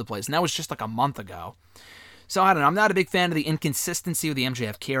all over the place. And that was just like a month ago. So, I don't know. I'm not a big fan of the inconsistency of the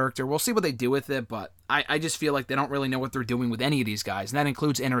MJF character. We'll see what they do with it, but I just feel like they don't really know what they're doing with any of these guys, and that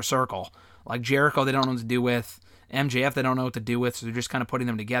includes Inner Circle. Like, Jericho, they don't know what to do with. MJF, they don't know what to do with, so they're just kind of putting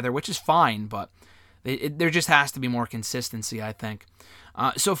them together, which is fine, but there just has to be more consistency, I think.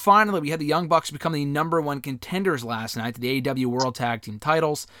 So finally, we had the Young Bucks become the number one contenders last night to the AEW World Tag Team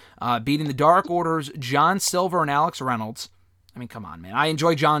titles, beating the Dark Order's John Silver and Alex Reynolds. I mean, come on, man. I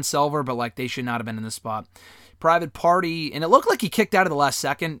enjoy John Silver, but like they should not have been in this spot. Private Party, and it looked like he kicked out at the last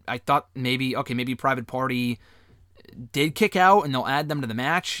second. I thought maybe Private Party did kick out and they'll add them to the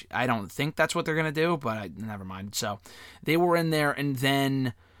match. I don't think that's what they're going to do, but never mind. So they were in there, and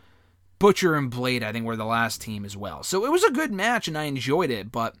then Butcher and Blade, I think, were the last team as well. So it was a good match, and I enjoyed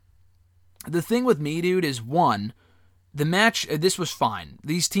it, but the thing with me, dude, is one, the match, this was fine.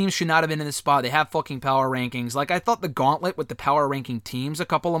 These teams should not have been in this spot. They have fucking power rankings. Like, I thought the gauntlet with the power ranking teams a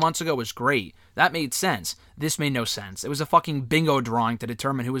couple of months ago was great. That made sense. This made no sense. It was a fucking bingo drawing to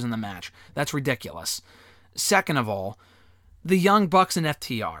determine who was in the match. That's ridiculous. Second of all, the Young Bucks and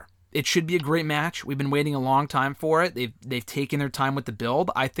FTR. It should be a great match. We've been waiting a long time for it. They've taken their time with the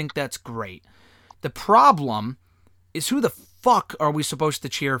build. I think that's great. The problem is, who the fuck are we supposed to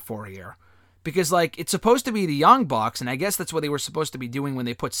cheer for here? Because, like, it's supposed to be the Young Bucks, and I guess that's what they were supposed to be doing when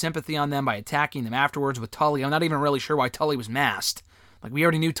they put sympathy on them by attacking them afterwards with Tully. I'm not even really sure why Tully was masked. Like, we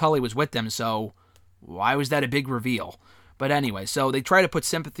already knew Tully was with them, so why was that a big reveal? But anyway, so they try to put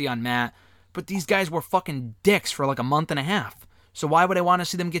sympathy on Matt, but these guys were fucking dicks for like a month and a half. So why would I want to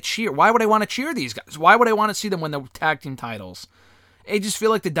see them get cheered? Why would I want to cheer these guys? Why would I want to see them win the tag team titles? I just feel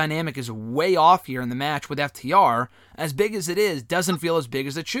like the dynamic is way off here in the match with FTR. As big as it is, doesn't feel as big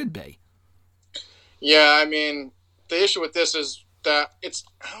as it should be. Yeah, I mean, the issue with this is that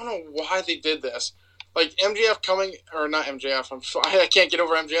I don't know why they did this. Like, MJF coming, or not MJF, I can't get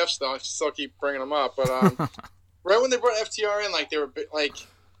over MJF still. I still keep bringing him up. But right when they brought FTR in, like, they were, like,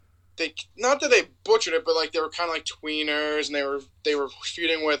 not that they butchered it, but, like, they were kind of like tweeners, and they were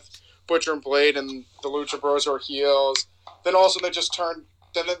feuding with Butcher and Blade and the Lucha Bros who are heels. Then also they just turned,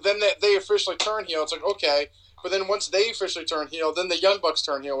 then they officially turned heel. It's like, okay. But then once they officially turned heel, then the Young Bucks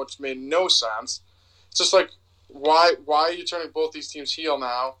turned heel, which made no sense. It's just like, why are you turning both these teams heel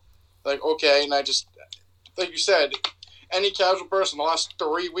now? Like, okay, and I just, like you said, any casual person, the last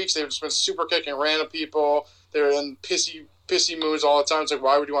 3 weeks, they've just been super kicking random people. They're in pissy moods all the time. It's like,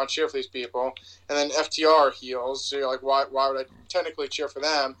 why would you want to cheer for these people? And then FTR heels, so you're like, why would I technically cheer for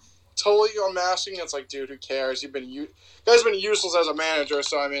them? Totally unmasking, it's like, dude, who cares? Guy's been useless as a manager,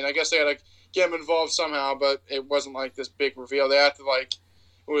 so I mean, I guess they had to get him involved somehow, but it wasn't like this big reveal. They had to, like,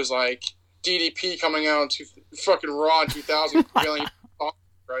 it was like DDP coming out on fucking Raw in 2000, revealing, for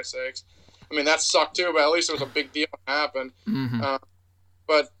Christ's sakes. I mean, that sucked too, but at least it was a big deal when it happened. Mm-hmm.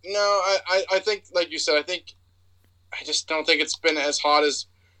 But no, I think, like you said, I just don't think it's been as hot as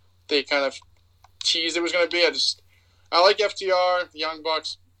they kind of teased it was going to be. I like FTR, the Young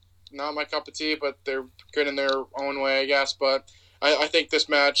Bucks, not my cup of tea, but they're good in their own way, I guess. But I think this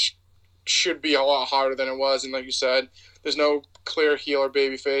match should be a lot harder than it was. And like you said, there's no clear heel or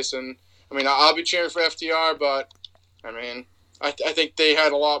babyface. And I mean, I'll be cheering for FTR, but I mean, I think they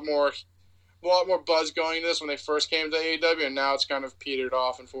had a lot more buzz going into this when they first came to AEW, and now it's kind of petered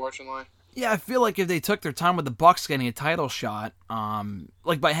off, unfortunately. Yeah, I feel like if they took their time with the Bucks getting a title shot,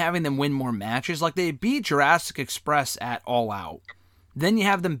 like by having them win more matches, like they beat Jurassic Express at All Out, then you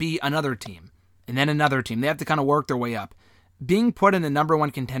have them beat another team, and then another team. They have to kind of work their way up. Being put in the number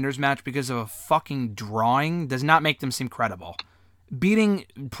one contenders match because of a fucking drawing does not make them seem credible. Beating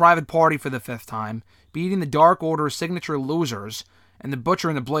Private Party for the 5th time, beating the Dark Order signature losers, and the Butcher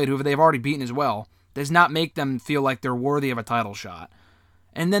and the Blade, who they've already beaten as well, does not make them feel like they're worthy of a title shot.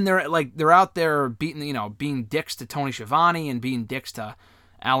 And then they're out there beating, being dicks to Tony Schiavone and being dicks to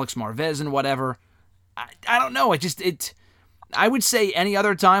Alex Marvez and whatever. I don't know. I would say any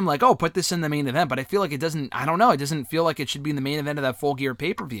other time, like, oh, put this in the main event, but I feel like it doesn't feel like it should be in the main event of that Full Gear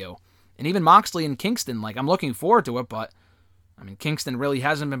pay-per-view. And even Moxley and Kingston, like, I'm looking forward to it, but, I mean, Kingston really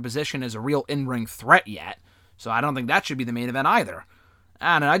hasn't been positioned as a real in-ring threat yet, so I don't think that should be the main event either.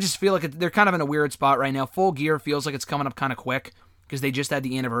 I don't know, I just feel like they're kind of in a weird spot right now. Full Gear feels like it's coming up kind of quick, because they just had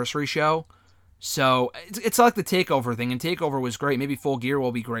the anniversary show. So it's like the TakeOver thing, and TakeOver was great. Maybe Full Gear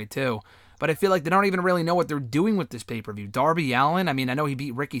will be great too. But I feel like they don't even really know what they're doing with this pay-per-view. Darby Allin, I mean, I know he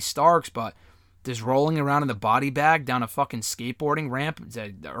beat Ricky Starks, but just rolling around in the body bag down a fucking skateboarding ramp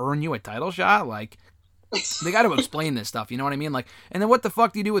to earn you a title shot? Like, they got to explain this stuff, you know what I mean? Like, and then what the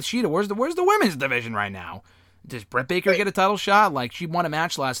fuck do you do with Sheeta? Where's the women's division right now? Does Britt Baker get a title shot? Like, she won a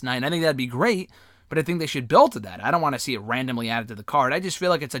match last night, and I think that'd be great. But I think they should build to that. I don't want to see it randomly added to the card. I just feel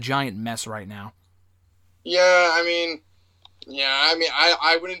like it's a giant mess right now. Yeah, I mean,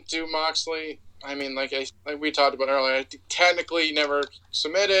 I wouldn't do Moxley. I mean, like we talked about earlier, technically he never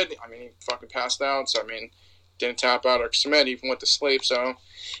submitted. I mean, he fucking passed out. So, I mean, didn't tap out or submit. He even went to sleep. So,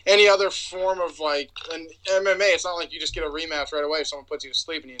 any other form of, like, in MMA, it's not like you just get a rematch right away if someone puts you to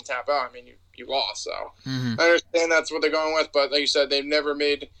sleep and you didn't tap out. I mean, you lost. So, I understand that's what they're going with. But like you said, they've never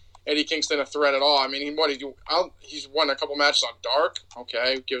made Eddie Kingston a threat at all. I mean, he's won a couple matches on Dark.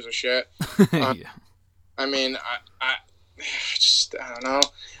 Okay, who gives a shit? Yeah. I mean, I don't know.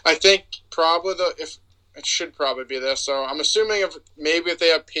 I think probably it should probably be this. So I'm assuming if they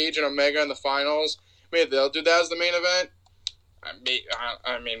have Paige and Omega in the finals, maybe they'll do that as the main event.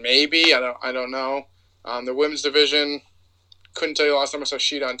 I mean, maybe I don't know. The women's division, couldn't tell you last time I saw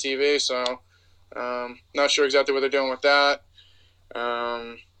Sheet on TV, so not sure exactly what they're doing with that.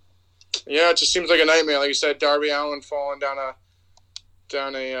 Yeah, it just seems like a nightmare. Like you said, Darby Allin falling down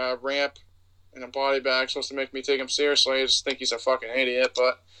a ramp in a body bag supposed to make me take him seriously. I just think he's a fucking idiot,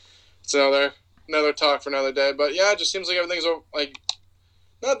 but it's another talk for another day. But yeah, it just seems like everything's like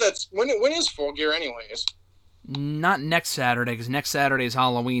not that. When is Full Gear anyways? Not next Saturday, because next Saturday is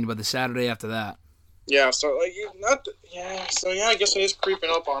Halloween, but the Saturday after that. Yeah, so like I guess it is creeping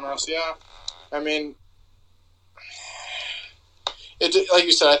up on us. Yeah, I mean. Like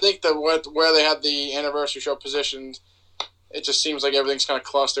you said, I think where they had the anniversary show positioned, it just seems like everything's kind of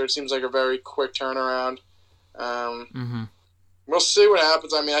clustered. It seems like a very quick turnaround. We'll see what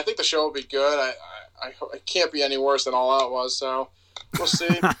happens. I mean, I think the show will be good. It can't be any worse than All Out was, so we'll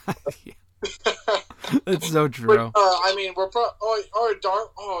see. That's so true. But, I mean, we're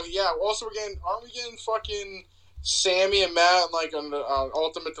also aren't we getting fucking Sammy and Matt in like an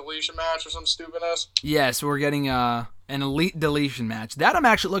ultimate deletion match or some stupidness? Yeah, so we're getting an elite deletion match. That I'm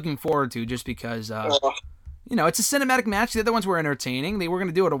actually looking forward to, just because it's a cinematic match. The other ones were entertaining. They were going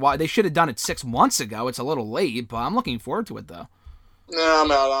to do it a while. They should have done it 6 months ago. It's a little late, but I'm looking forward to it though. No,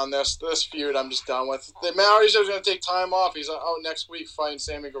 I'm out on this feud. I'm just done with. Matt Hardy's just going to take time off. He's next week fighting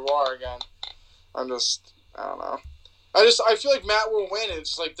Sammy Guevara again. I don't know. I feel like Matt will win. It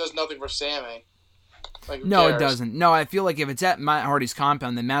just like does nothing for Sammy. Like, no, it doesn't. No, I feel like if it's at Matt Hardy's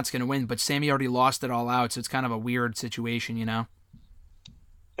compound, then Matt's going to win. But Sammy already lost it All Out, so it's kind of a weird situation, you know?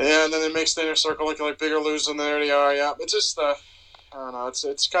 Yeah, and then it makes the Inner Circle looking like bigger losers than they already are. Yeah, it's just, I don't know.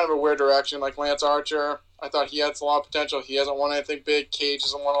 It's kind of a weird direction. Like Lance Archer, I thought he had a lot of potential. He hasn't won anything big. Cage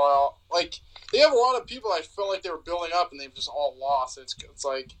hasn't won a lot. Like, they have a lot of people I felt like they were building up, and they've just all lost. It's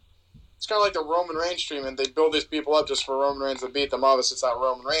like, it's kind of like the Roman Reigns treatment. They build these people up just for Roman Reigns to beat them. Obviously, it's not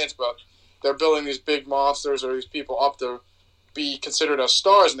Roman Reigns, but they're building these big monsters or these people up to be considered as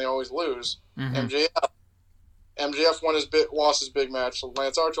stars, and they always lose. MJF lost his big match.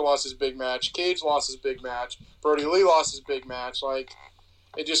 Lance Archer lost his big match. Cage lost his big match. Brody Lee lost his big match. Like,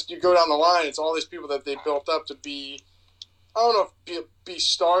 you go down the line, it's all these people that they built up to be, I don't know if be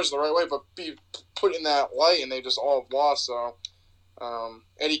stars the right way, but be put in that light, and they just all lost. So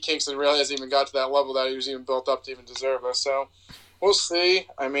Eddie Kingston really hasn't even got to that level that he was even built up to even deserve this. So we'll see.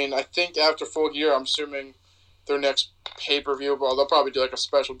 I mean, I think after Full Gear, I'm assuming their next pay-per-view, well, they'll probably do like a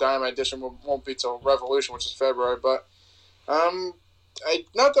special Dynamite edition. Won't be till Revolution, which is February. But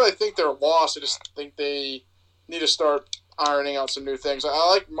not that I think they're lost. I just think they need to start ironing out some new things. I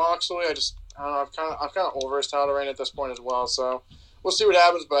like Moxley. I don't know. I'm kind of over his title reign at this point as well. So we'll see what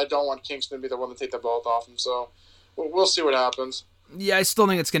happens. But I don't want Kingston to be the one to take the belt off him. So we'll see what happens. Yeah, I still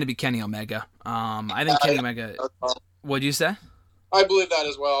think it's going to be Kenny Omega. I think Kenny Omega. What'd you say? I believe that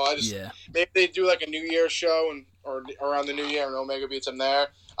as well. Maybe they do like a New Year's show or around the New Year and Omega beats him there.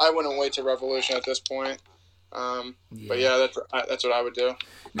 I wouldn't wait to Revolution at this point. But yeah, that's what I would do.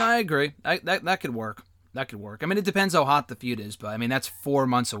 No, I agree. That could work. That could work. I mean, it depends how hot the feud is, but I mean that's 4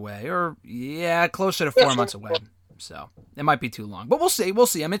 months away, or closer to 4 months away. So it might be too long, but we'll see. We'll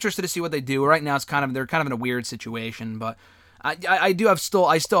see. I'm interested to see what they do. Right now, they're kind of in a weird situation, but I still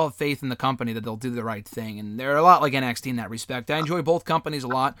have faith in the company that they'll do the right thing, and they're a lot like NXT in that respect. I enjoy both companies a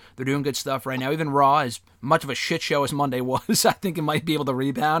lot. They're doing good stuff right now. Even Raw, as much of a shit show as Monday was, I think it might be able to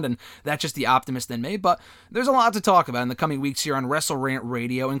rebound, and that's just the optimist in me. But there's a lot to talk about in the coming weeks here on Wrestle Rant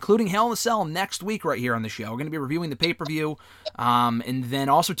Radio, including Hell in a Cell next week right here on the show. We're going to be reviewing the pay-per-view, and then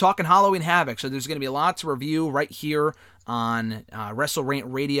also talking Halloween Havoc. So there's going to be a lot to review right here on Wrestle Rant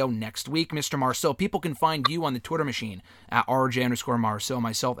Radio next week. Mr. Marceau, people can find you on the Twitter machine at RJ_Marceau,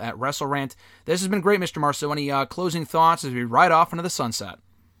 myself at WrestleRant. This has been great, Mr. Marceau. Any closing thoughts as we ride off into the sunset?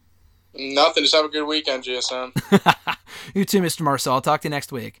 Nothing. Just have a good weekend, GSM. You too, Mr. Marceau. I'll talk to you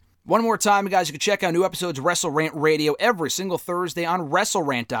next week. One more time, guys, you can check out new episodes of Wrestle Rant Radio every single Thursday on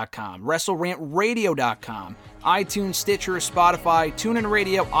WrestleRant.com, WrestleRantRadio.com, iTunes, Stitcher, Spotify, TuneIn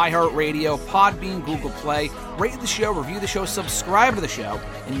Radio, iHeartRadio, Podbean, Google Play. Rate the show, review the show, subscribe to the show,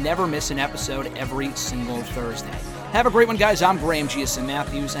 and never miss an episode every single Thursday. Have a great one, guys. I'm Graham GSM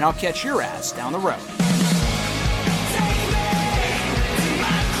Matthews, and I'll catch your ass down the road.